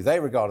someone who they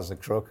regard as a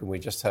crook, and we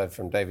just heard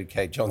from David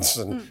K.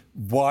 Johnson,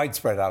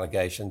 widespread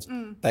allegations.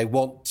 They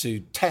want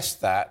to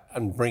test that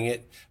and bring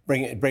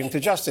him to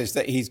justice.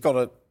 That he's got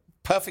a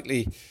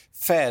perfectly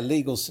fair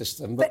legal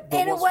system. But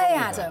in a way,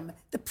 Adam,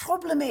 the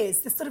problem is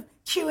the sort of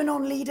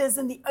QAnon leaders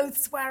and the oath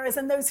swearers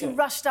and those who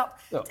rushed up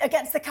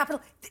against the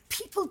Capitol.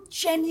 People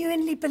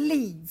genuinely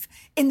believe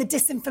in the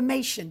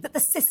disinformation, that the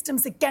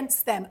system's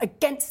against them,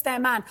 against their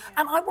man.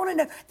 And I want to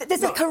know that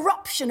there's a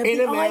corruption of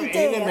the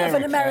idea of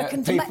an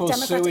American people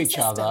democratic sue each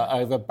system. other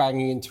over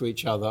banging into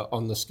each other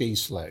on the ski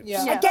slopes.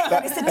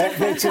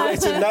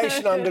 It's a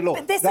nation under law.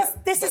 But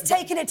this is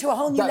taking it to a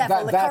whole new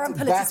level, the current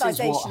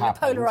politicisation, the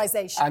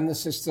polarisation. And the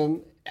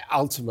system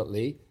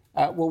ultimately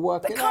will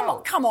work it out.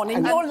 But come on,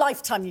 in your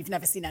lifetime you've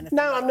never seen anything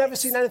I've never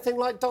seen anything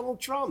like Donald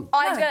Trump.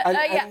 I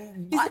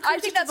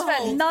think that's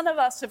fair. None of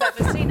us have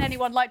ever seen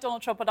anyone like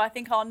Donald Trump, but I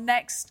think our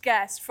next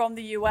guest from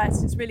the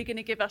US is really going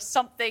to give us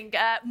something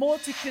more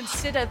to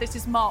consider. This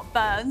is Mark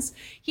Burns.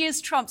 He is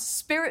Trump's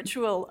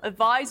spiritual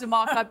advisor.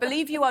 Mark, I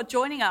believe you are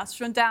joining us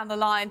from down the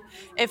line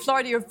in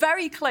Florida. You're a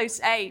very close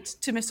aide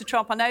to Mr.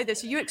 Trump. I know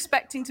this. Are you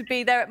expecting to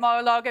be there at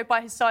Mar-a-Lago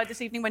by his side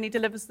this evening when he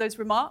delivers those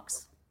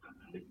remarks?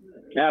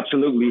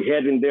 Absolutely.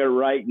 Heading there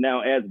right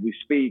now as we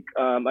speak.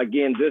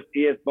 Again, this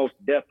is most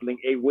definitely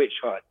a witch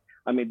hunt.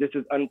 I mean, this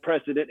is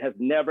unprecedented, has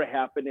never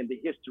happened in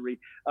the history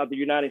of the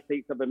United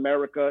States of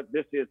America.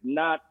 This is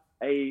not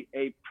a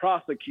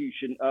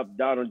prosecution of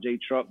Donald J.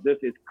 Trump. This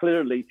is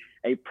clearly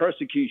a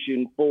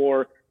persecution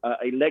for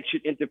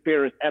election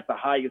interference at the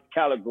highest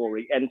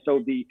category. And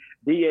so the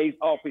DA's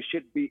office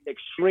should be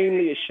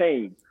extremely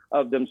ashamed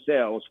of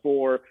themselves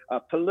for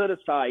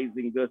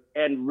politicizing this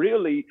and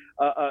really,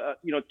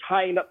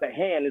 tying up the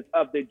hands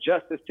of the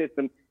justice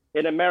system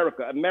in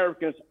America.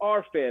 Americans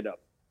are fed up.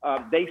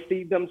 They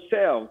see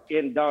themselves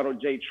in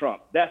Donald J.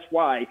 Trump. That's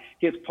why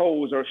his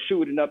polls are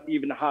shooting up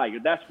even higher.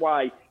 That's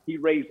why he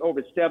raised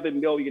over $7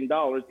 million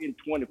in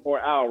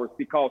 24 hours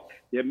because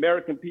the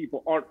American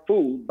people aren't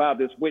fooled by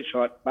this witch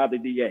hunt by the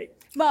DA.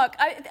 Mark,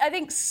 I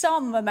think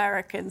some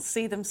Americans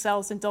see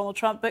themselves in Donald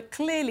Trump, but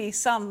clearly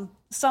some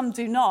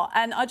do not.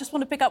 And I just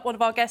want to pick up one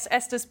of our guests,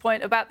 Esther's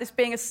point about this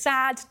being a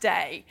sad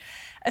day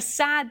for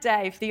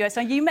the US.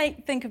 Now, you may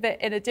think of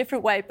it in a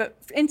different way, but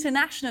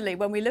internationally,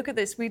 when we look at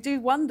this, we do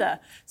wonder,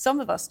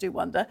 some of us do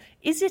wonder,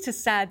 is it a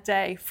sad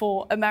day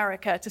for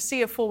America to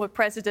see a former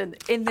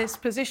president in this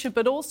position,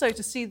 but also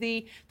to see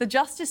the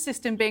justice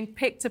system being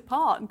picked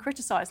apart and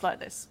criticised like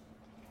this?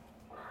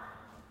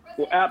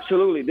 Well,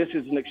 absolutely. This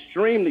is an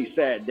extremely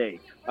sad day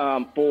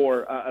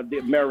for the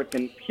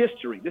American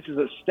history. This is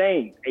a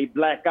stain, a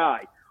black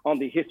eye on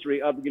the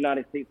history of the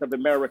United States of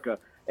America.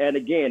 And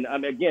again,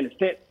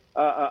 since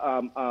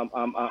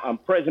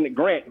President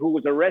Grant, who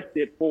was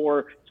arrested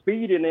for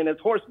speeding in his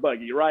horse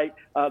buggy, right?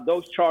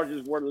 Those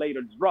charges were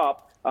later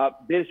dropped.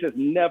 This has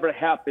never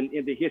happened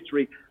in the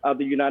history of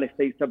the United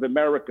States of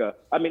America.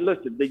 I mean,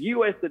 listen, the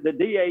U.S., the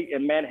DA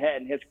in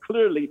Manhattan has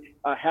clearly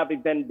have a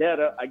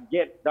vendetta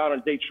against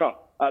Donald J. Trump.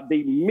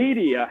 The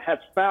media has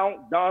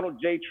found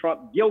Donald J.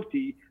 Trump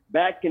guilty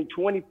back in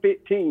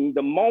 2015,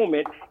 the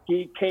moment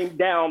he came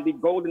down the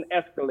golden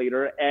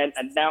escalator and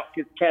announced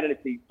his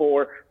candidacy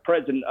for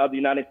president of the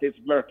United States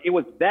of America. It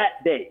was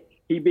that day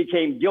he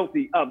became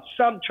guilty of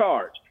some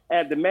charge,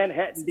 and the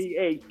Manhattan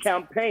DA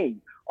campaigned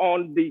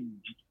on the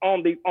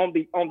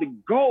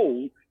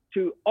goal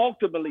to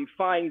ultimately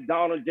find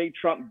Donald J.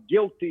 Trump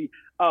guilty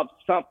of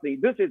something.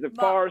 This is a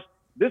farce.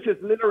 This is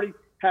literally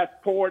has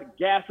poured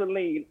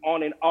gasoline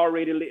on an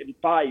already lit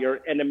fire,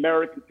 and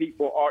American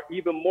people are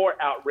even more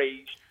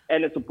outraged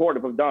and in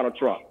supportive of Donald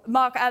Trump.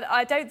 Mark,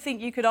 I don't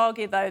think you could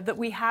argue, though, that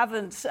we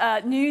haven't,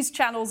 news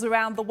channels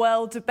around the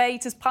world,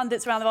 debaters,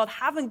 pundits around the world,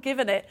 haven't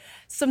given it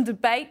some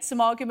debate, some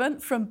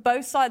argument from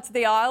both sides of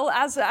the aisle.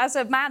 As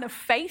a man of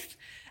faith,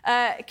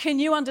 can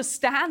you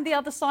understand the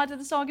other side of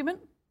this argument?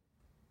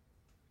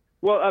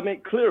 Well, I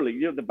mean, clearly,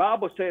 the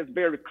Bible says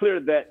very clear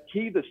that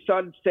he the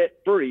Son set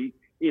free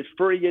is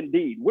free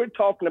indeed. We're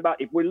talking about,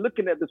 if we're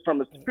looking at this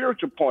from a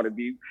spiritual point of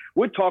view,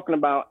 we're talking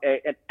about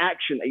an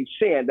action, a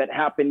sin that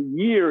happened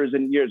years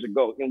and years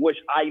ago, in which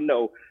I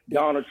know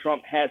Donald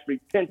Trump has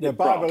repented The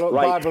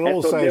Bible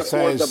also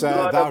says,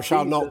 thou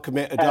shalt not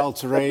commit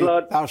adultery,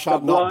 thou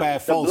shalt not bear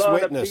false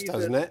witness,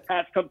 doesn't it?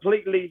 Has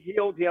completely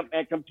healed him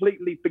and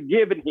completely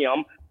forgiven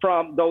him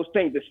from those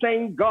things. The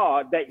same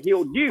God that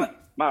healed you,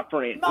 my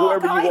friend,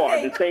 Mark, whoever you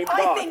are, the same God.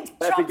 I think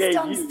Trump's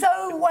done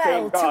so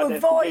well to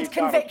avoid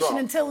conviction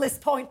until this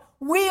point.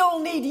 We all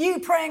need you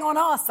praying on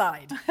our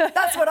side.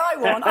 That's what I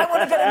want. I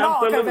want a bit of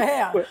Mark over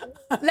here.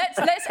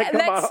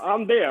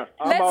 I'm there.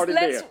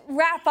 Let's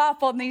wrap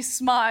up on these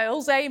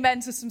smiles.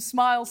 Amen to some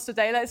smiles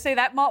today. Let's say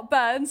that. Mark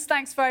Burns,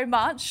 thanks very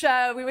much.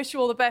 We wish you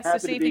all the best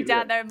this evening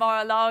down there in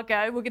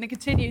Mar-a-Lago. We're going to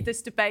continue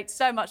this debate,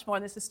 so much more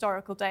on this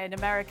historical day in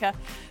America.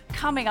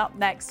 Coming up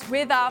next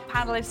with our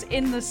panellists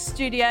in the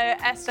studio,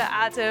 Esther,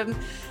 Adam,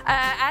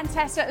 and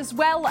Tessa as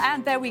well.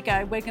 And there we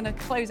go. We're going to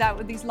close out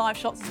with these live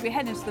shots as we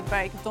head into the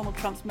break of Donald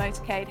Trump's motorcade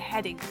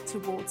heading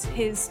towards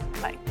his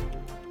plane.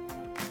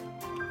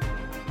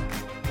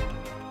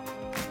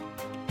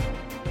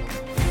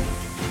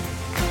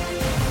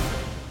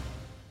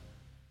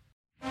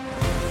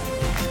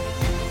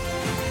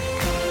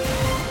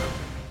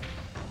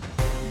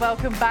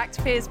 Welcome back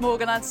to Piers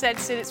Morgan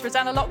Uncensored. It's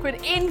Rosanna Lockwood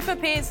in for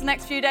Piers the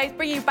next few days,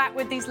 bringing you back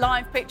with these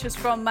live pictures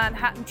from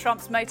Manhattan.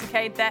 Trump's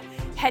motorcade there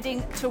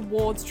heading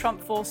towards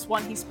Trump Force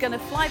One. He's going to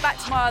fly back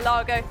to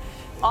Mar-a-Lago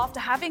after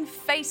having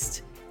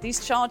faced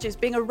these charges,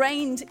 being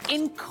arraigned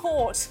in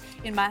court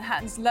in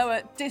Manhattan's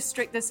lower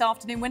district this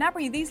afternoon. We're now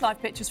bringing these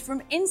live pictures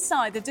from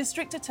inside the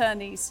district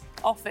attorney's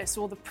office,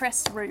 or the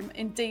press room,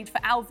 indeed, for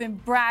Alvin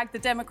Bragg, the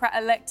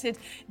Democrat-elected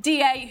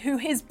DA, who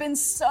has been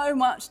so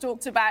much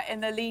talked about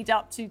in the lead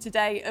up to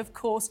today, of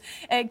course,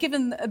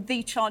 given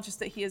the charges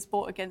that he has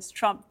brought against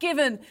Trump,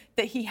 given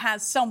that he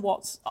has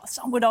somewhat,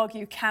 some would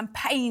argue,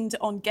 campaigned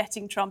on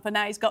getting Trump, and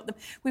now he's got them.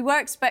 We were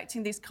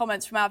expecting these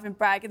comments from Alvin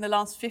Bragg in the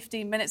last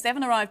 15 minutes. They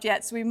haven't arrived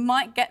yet, so we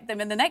might get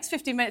them in the next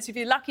 15 minutes if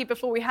you're lucky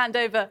before we hand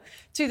over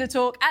to the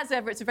talk. As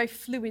ever, it's a very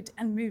fluid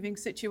and moving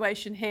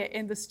situation here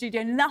in the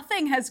studio.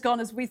 Nothing has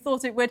gone as we thought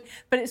it would,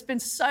 but it's been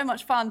so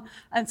much fun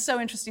and so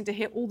interesting to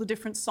hear all the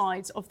different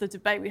sides of the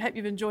debate. We hope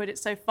you've enjoyed it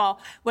so far.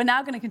 We're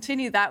now going to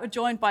continue that. We're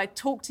joined by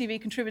Talk TV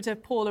contributor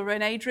Paula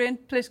Adrian,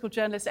 political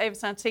journalist Ava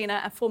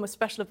Santina, and former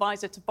special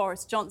advisor to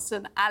Boris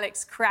Johnson,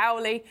 Alex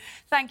Crowley.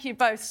 Thank you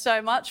both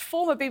so much.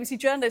 Former BBC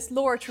journalist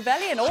Laura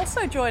Trevelyan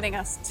also joining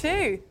us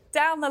too.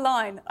 Down the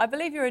line, I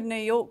believe you're in New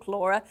York,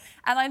 Laura,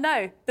 and I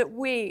know that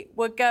we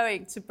were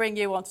going to bring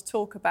you on to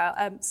talk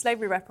about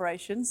slavery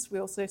reparations. We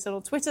also said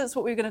on Twitter that's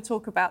what we were going to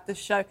talk about this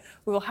show.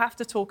 We will have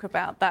to talk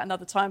about that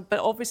another time, but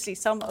obviously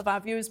some of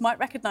our viewers might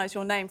recognise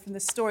your name from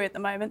this story at the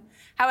moment.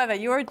 However,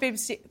 you're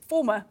a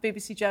former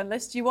BBC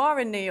journalist. You are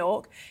in New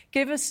York.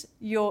 Give us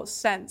your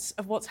sense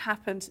of what's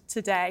happened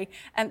today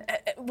and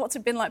what's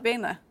it been like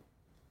being there?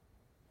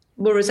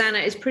 Well, Rosanna,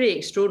 it's pretty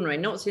extraordinary.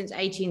 Not since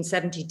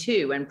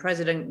 1872, when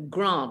President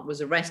Grant was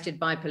arrested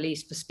by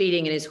police for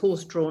speeding in his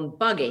horse-drawn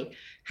buggy,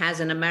 has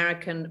an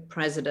American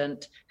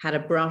president had a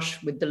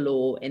brush with the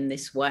law in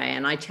this way.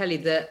 And I tell you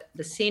that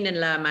the scene in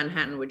Lower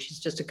Manhattan, which is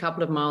just a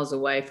couple of miles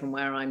away from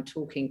where I'm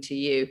talking to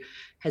you,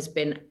 has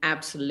been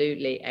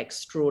absolutely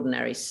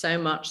extraordinary. So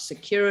much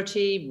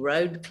security,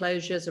 road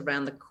closures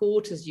around the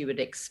court, as you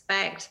would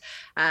expect,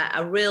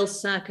 a real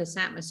circus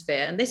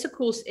atmosphere. And this, of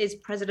course, is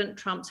President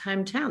Trump's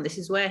hometown. This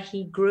is where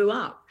he grew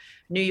up,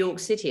 New York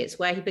City. It's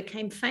where he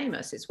became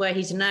famous. It's where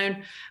was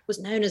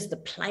known as the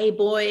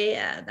playboy,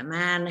 the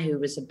man who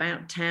was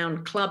about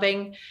town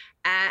clubbing.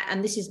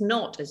 And this is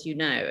not, as you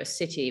know, a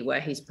city where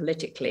he's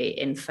politically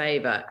in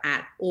favor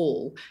at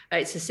all.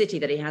 It's a city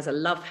that he has a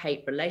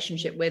love-hate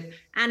relationship with,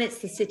 and it's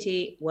the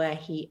city where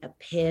he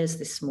appears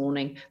this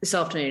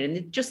afternoon,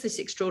 in just this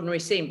extraordinary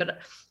scene. But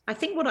I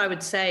think what I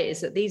would say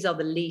is that these are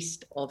the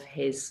least of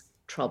his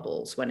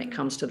troubles when it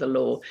comes to the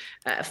law.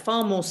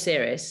 Far more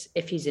serious,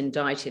 if he's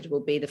indicted, will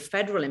be the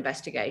federal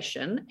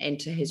investigation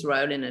into his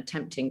role in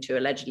attempting to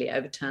allegedly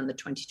overturn the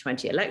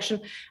 2020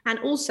 election, and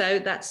also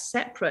that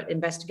separate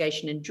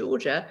investigation in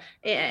Georgia.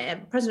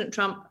 President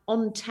Trump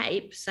on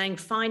tape saying,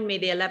 "Find me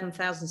the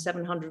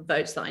 11,700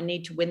 votes that I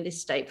need to win this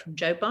state from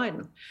Joe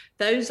Biden."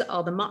 Those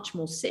are the much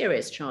more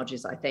serious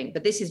charges, I think.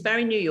 But this is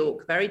very New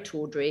York, very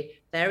tawdry.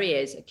 There he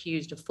is,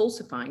 accused of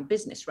falsifying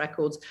business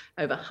records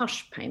over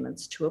hush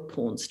payments to a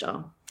porn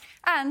star.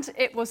 And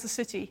it was the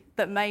city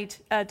that made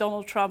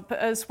Donald Trump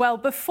as well.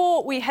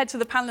 Before we head to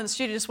the panel in the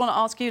studio, I just want to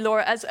ask you,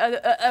 Laura, as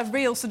a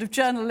real sort of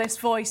journalist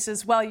voice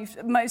as well,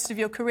 you've most of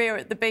your career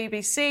at the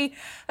BBC,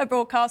 a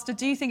broadcaster,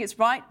 do you think it's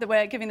right that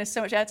we're giving this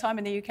so much airtime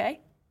in the UK?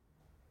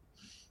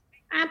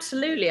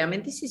 Absolutely. I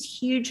mean, this is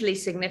hugely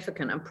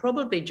significant and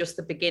probably just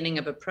the beginning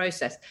of a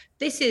process.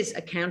 This is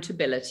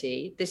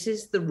accountability. This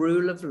is the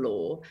rule of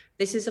law.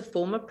 This is a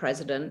former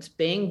president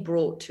being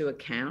brought to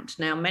account.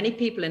 Now, many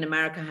people in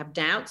America have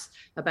doubts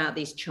about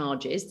these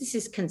charges. This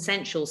is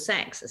consensual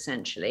sex,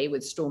 essentially,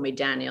 with Stormy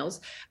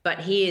Daniels. But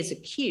he is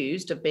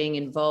accused of being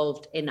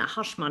involved in a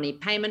hush money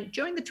payment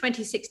during the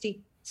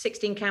 2016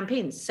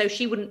 campaigns, so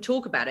she wouldn't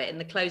talk about it in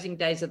the closing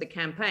days of the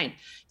campaign.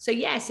 So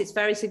yes, it's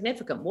very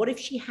significant. What if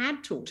she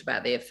had talked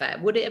about the affair?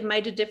 Would it have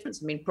made a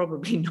difference? I mean,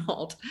 probably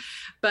not.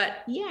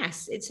 But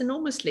yes, it's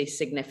enormously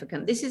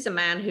significant. This is a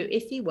man who,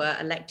 if he were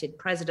elected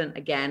president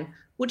again,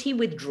 would he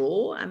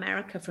withdraw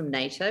America from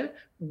NATO?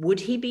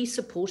 Would he be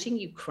supporting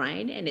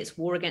Ukraine in its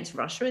war against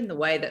Russia in the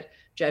way that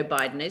Joe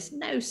Biden is?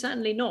 No,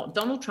 certainly not.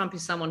 Donald Trump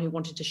is someone who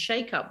wanted to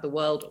shake up the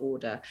world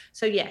order.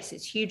 So yes,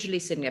 it's hugely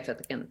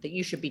significant that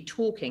you should be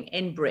talking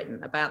in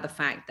Britain about the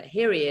fact that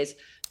here he is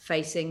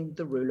facing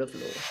the rule of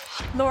law.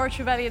 Laura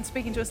Trevelyan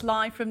speaking to us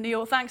live from New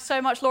York. Thanks so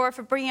much, Laura,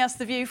 for bringing us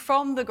the view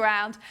from the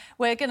ground.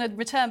 We're going to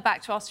return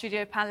back to our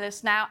studio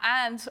panellists now.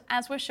 And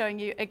as we're showing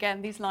you,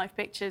 again, these live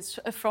pictures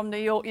from New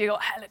York, you've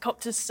got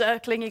helicopters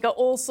circling, you've got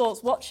all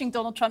sorts, watching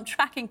Donald Trump,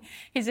 tracking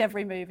his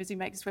every move as he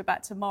makes his way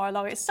back to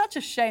Mar-a-Lago. It's such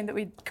a shame that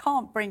we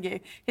can't bring you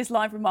his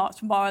live remarks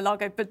from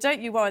Mar-a-Lago, but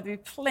don't you worry, there'll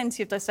be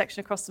plenty of dissection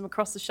across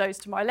the shows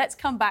tomorrow. Let's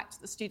come back to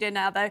the studio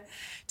now, though.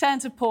 Turn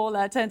to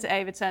Paula, turn to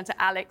Ava, turn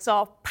to Alex.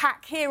 Our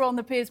pack here on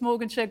the Piers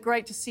Morgan Show.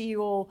 Great to see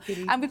you all.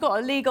 And we've got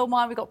a legal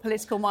mind, we've got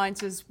political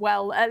minds as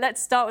well.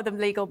 Let's start with the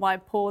legal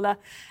mind, Paula.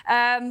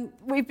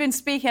 We've been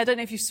speaking, I don't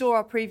know if you saw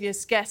our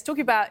previous guest,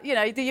 talking about,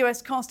 the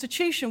US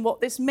Constitution,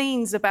 what this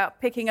means about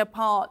picking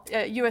apart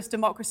US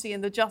democracy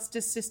and the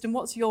justice system.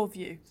 What's your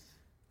view?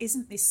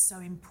 Isn't this so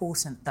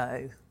important,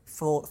 though,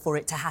 for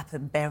it to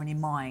happen, bearing in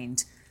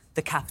mind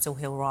the Capitol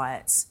Hill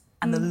riots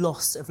and the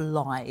loss of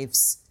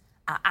lives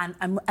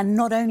and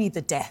not only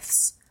the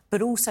deaths,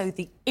 but also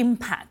the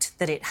impact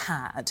that it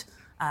had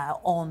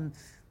on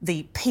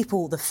the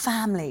people, the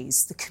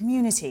families, the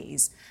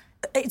communities.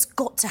 It's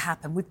got to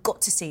happen. We've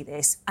got to see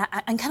this.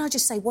 And can I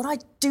just say, what I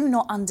do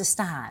not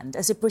understand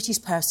as a British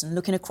person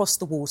looking across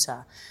the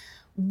water,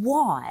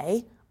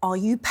 why are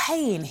you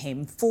paying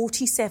him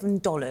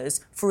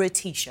 $47 for a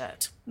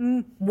T-shirt?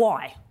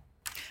 Why?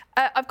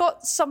 I've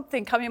got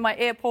something coming in my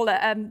ear,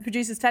 Paula.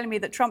 Producers telling me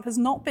that Trump has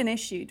not been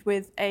issued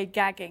with a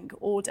gagging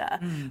order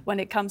when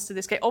it comes to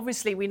this case.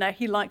 Obviously, we know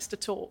he likes to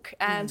talk,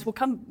 and we'll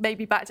come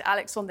maybe back to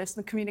Alex on this,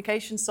 the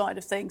communication side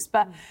of things.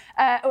 But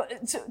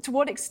to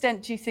what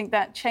extent do you think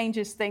that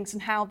changes things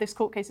and how this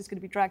court case is going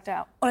to be dragged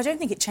out? Well, I don't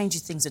think it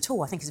changes things at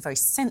all. I think it's a very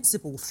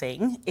sensible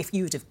thing. If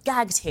you would have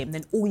gagged him,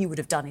 then all you would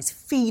have done is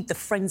feed the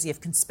frenzy of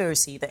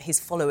conspiracy that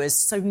his followers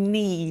so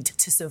need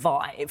to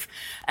survive.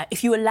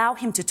 If you allow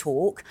him to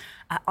talk,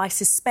 I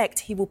suspect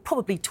he will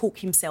probably talk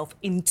himself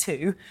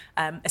into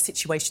a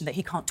situation that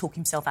he can't talk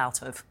himself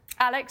out of.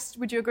 Alex,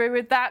 would you agree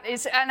with that?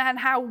 And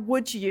how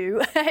would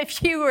you,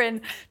 if you were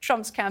in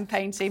Trump's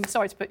campaign team,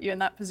 sorry to put you in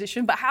that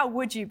position, but how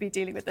would you be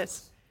dealing with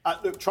this?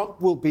 Look,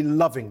 Trump will be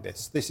loving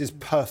this. This is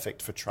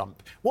perfect for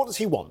Trump. What does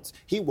he want?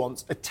 He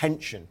wants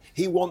attention.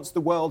 He wants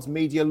the world's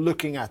media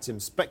looking at him,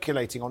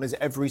 speculating on his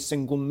every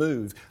single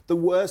move. The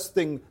worst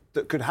thing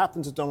that could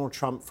happen to Donald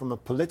Trump from a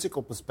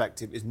political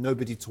perspective is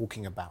nobody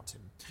talking about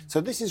him. So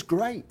this is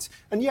great.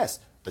 And yes,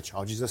 The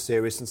charges are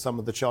serious and some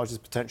of the charges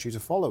potentially to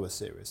follow are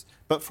serious.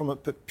 But from a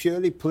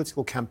purely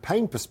political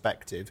campaign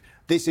perspective,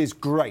 this is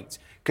great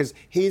because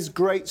his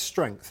great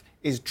strength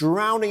is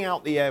drowning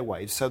out the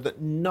airwaves so that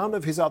none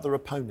of his other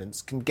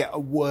opponents can get a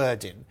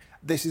word in.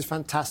 This is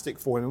fantastic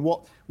for him. And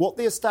what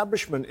the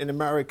establishment in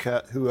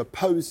America who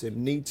oppose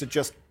him need to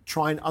just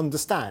try and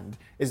understand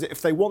is that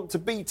if they want to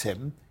beat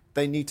him,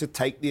 they need to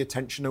take the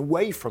attention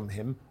away from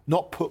him,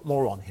 not put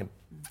more on him.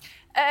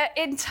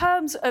 In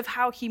terms of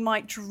how he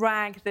might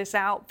drag this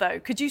out, though,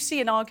 could you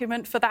see an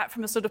argument for that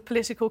from a sort of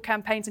political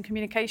campaigns and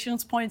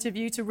communications point of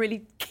view to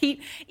really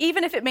keep,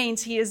 even if it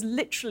means he is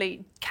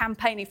literally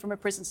campaigning from a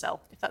prison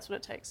cell, if that's what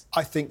it takes?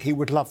 I think he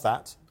would love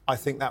that. I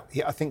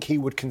think he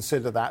would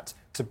consider that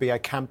to be a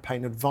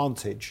campaign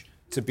advantage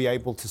to be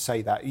able to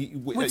say that.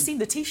 We've seen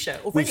the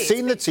T-shirt already. We've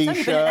seen the T-shirt.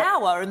 It's only been an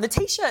hour and the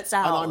T-shirt's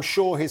out. And I'm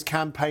sure his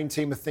campaign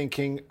team are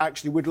thinking,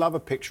 actually, we'd love a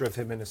picture of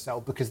him in a cell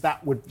because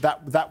that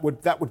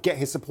would get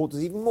his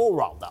supporters even more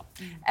riled up.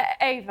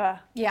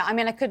 Ava? Yeah, I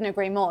mean, I couldn't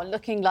agree more.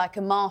 Looking like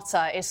a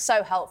martyr is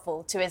so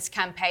helpful to his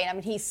campaign. I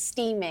mean, he's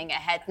steaming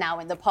ahead now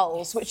in the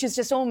polls, which is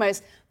just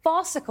almost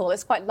farcical.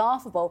 It's quite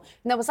laughable.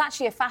 And there was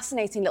actually a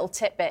fascinating little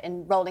tidbit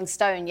in Rolling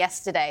Stone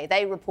yesterday.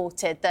 They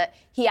reported that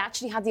he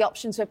actually had the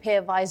option to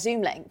appear via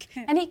Zoom link.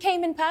 And he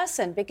came in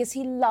person because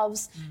he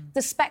loves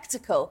the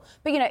spectacle.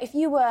 But, you know, if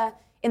you were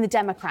in the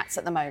Democrats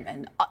at the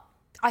moment,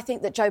 I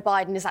think that Joe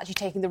Biden is actually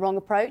taking the wrong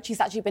approach.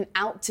 He's actually been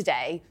out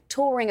today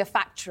touring a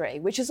factory,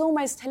 which is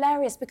almost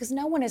hilarious because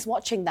no one is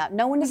watching that.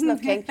 No one is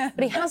looking.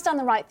 But he has done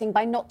the right thing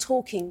by not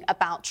talking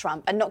about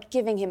Trump and not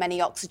giving him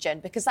any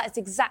oxygen, because that is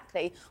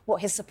exactly what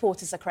his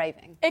supporters are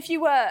craving. If you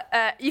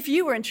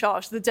were in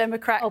charge of the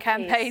Democrat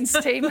campaigns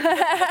team,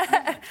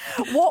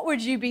 what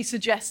would you be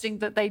suggesting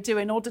that they do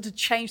in order to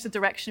change the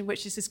direction in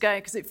which this is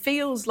going? Because it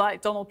feels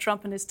like Donald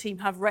Trump and his team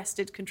have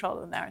wrested control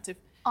of the narrative.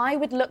 I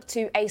would look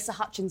to Asa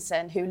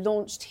Hutchinson, who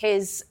launched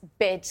his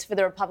bid for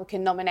the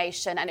Republican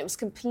nomination, and it was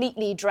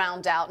completely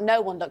drowned out.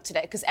 No one looked at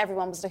it because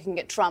everyone was looking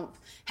at Trump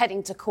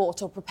heading to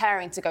court or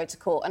preparing to go to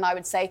court. And I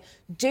would say,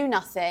 do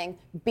nothing,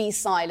 be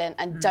silent,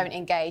 and don't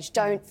engage,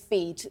 don't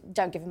feed,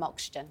 don't give him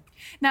oxygen.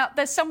 Now,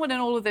 there's someone in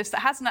all of this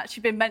that hasn't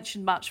actually been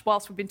mentioned much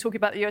whilst we've been talking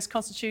about the US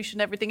Constitution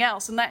and everything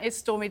else, and that is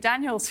Stormy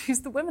Daniels, who's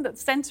the woman at the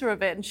centre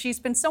of it. And she's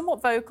been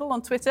somewhat vocal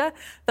on Twitter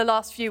the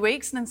last few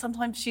weeks, and then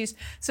sometimes she's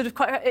sort of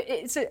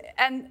quite...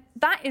 And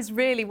that is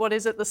really what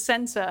is at the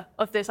centre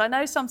of this. I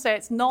know some say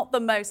it's not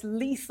the most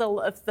lethal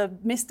of the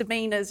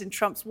misdemeanours in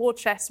Trump's war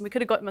chest, and we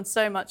could have got him on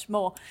so much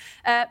more.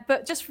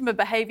 But just from a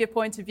behaviour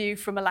point of view,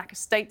 from a lack of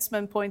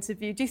statesman point of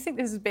view, do you think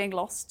this is being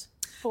lost,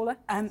 Paula?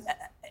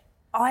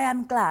 I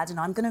am glad, and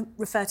I'm going to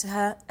refer to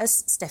her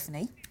as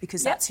Stephanie,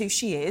 because that's who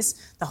she is.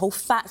 The whole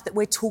fact that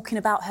we're talking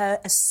about her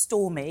as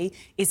Stormy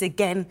is,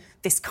 again,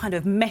 this kind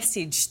of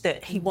message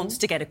that he wants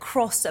to get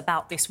across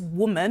about this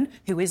woman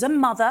who is a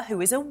mother,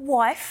 who is a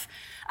wife,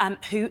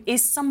 who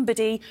is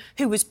somebody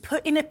who was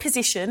put in a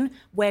position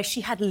where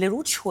she had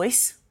little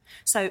choice.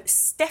 So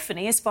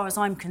Stephanie, as far as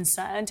I'm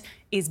concerned,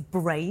 is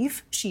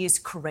brave, she is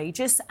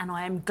courageous, and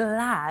I am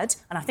glad,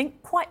 and I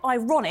think quite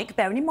ironic,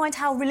 bearing in mind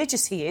how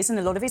religious he is and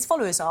a lot of his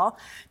followers are,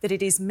 that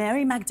it is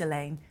Mary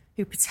Magdalene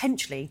who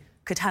potentially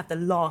could have the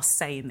last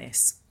say in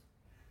this.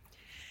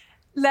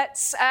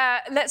 Let's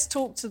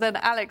talk to then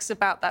Alex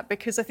about that,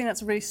 because I think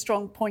that's a really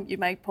strong point you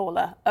made,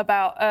 Paula,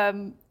 about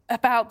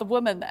the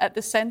woman at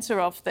the centre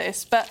of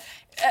this. But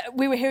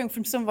we were hearing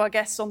from some of our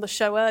guests on the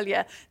show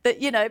earlier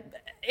that, you know,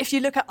 if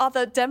you look at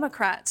other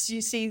Democrats, you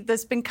see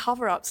there's been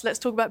cover-ups. Let's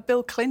talk about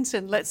Bill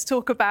Clinton. Let's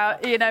talk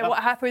about, you know,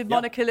 what happened with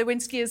Monica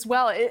Lewinsky as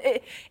well.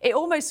 It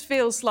almost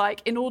feels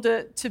like in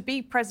order to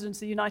be president of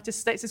the United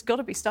States, there's got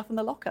to be stuff in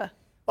the locker.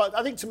 But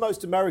I think to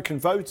most American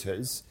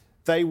voters,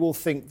 they will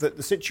think that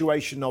the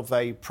situation of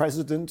a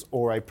president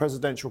or a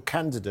presidential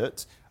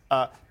candidate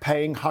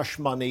paying hush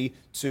money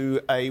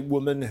to a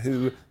woman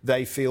who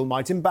they feel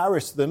might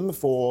embarrass them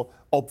for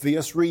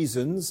obvious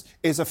reasons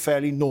is a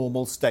fairly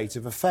normal state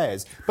of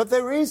affairs. But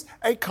there is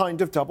a kind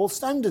of double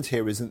standard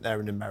here, isn't there,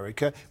 in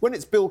America? When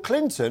it's Bill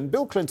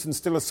Clinton's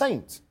still a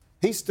saint.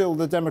 He's still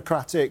the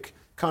Democratic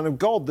kind of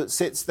god that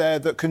sits there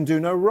that can do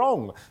no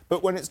wrong.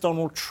 But when it's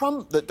Donald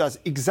Trump that does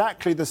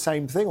exactly the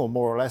same thing, or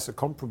more or less a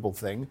comparable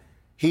thing,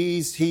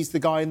 he's the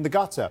guy in the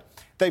gutter.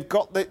 They've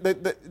got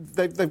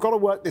to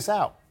work this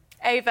out.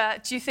 Ava,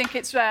 do you think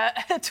it's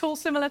at all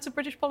similar to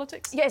British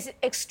politics? Yes,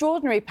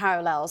 extraordinary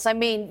parallels. I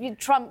mean,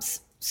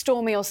 Trump's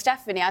Stormy or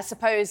Stephanie, I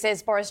suppose,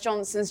 is Boris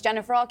Johnson's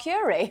Jennifer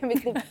Arcuri. I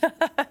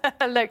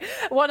mean, look,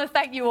 I want to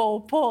thank you all,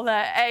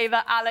 Paula,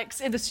 Ava,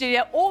 Alex in the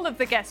studio, all of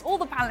the guests, all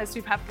the panellists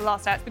we've had for the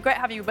last hour. It's been great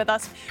having you with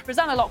us.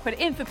 Rosanna Lockwood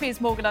in for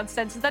Piers Morgan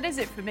Uncensored. That is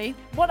it for me.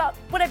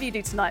 Whatever you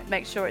do tonight,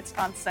 make sure it's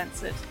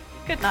uncensored.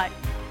 Good night.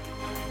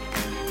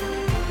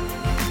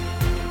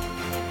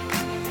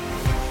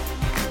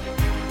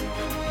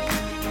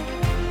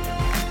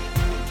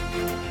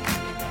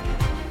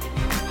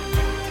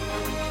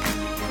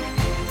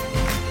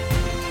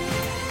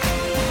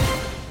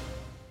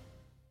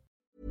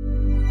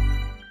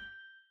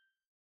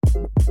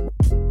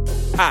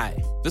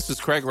 Hi, This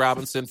is Craig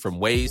Robinson from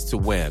Ways to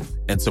Win,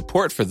 and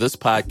support for this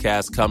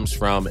podcast comes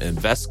from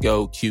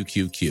Invesco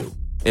QQQ.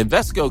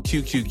 Invesco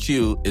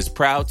QQQ is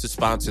proud to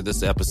sponsor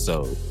this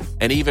episode,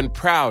 and even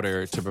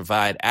prouder to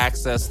provide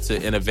access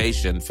to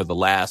innovation for the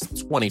last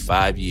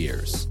 25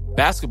 years.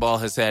 Basketball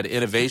has had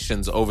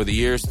innovations over the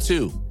years,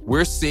 too.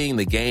 We're seeing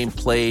the game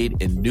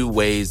played in new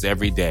ways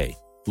every day.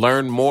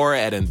 Learn more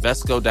at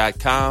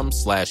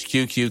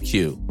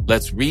Invesco.com/QQQ.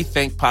 Let's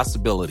rethink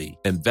possibility.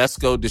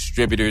 Invesco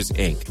Distributors,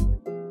 Inc.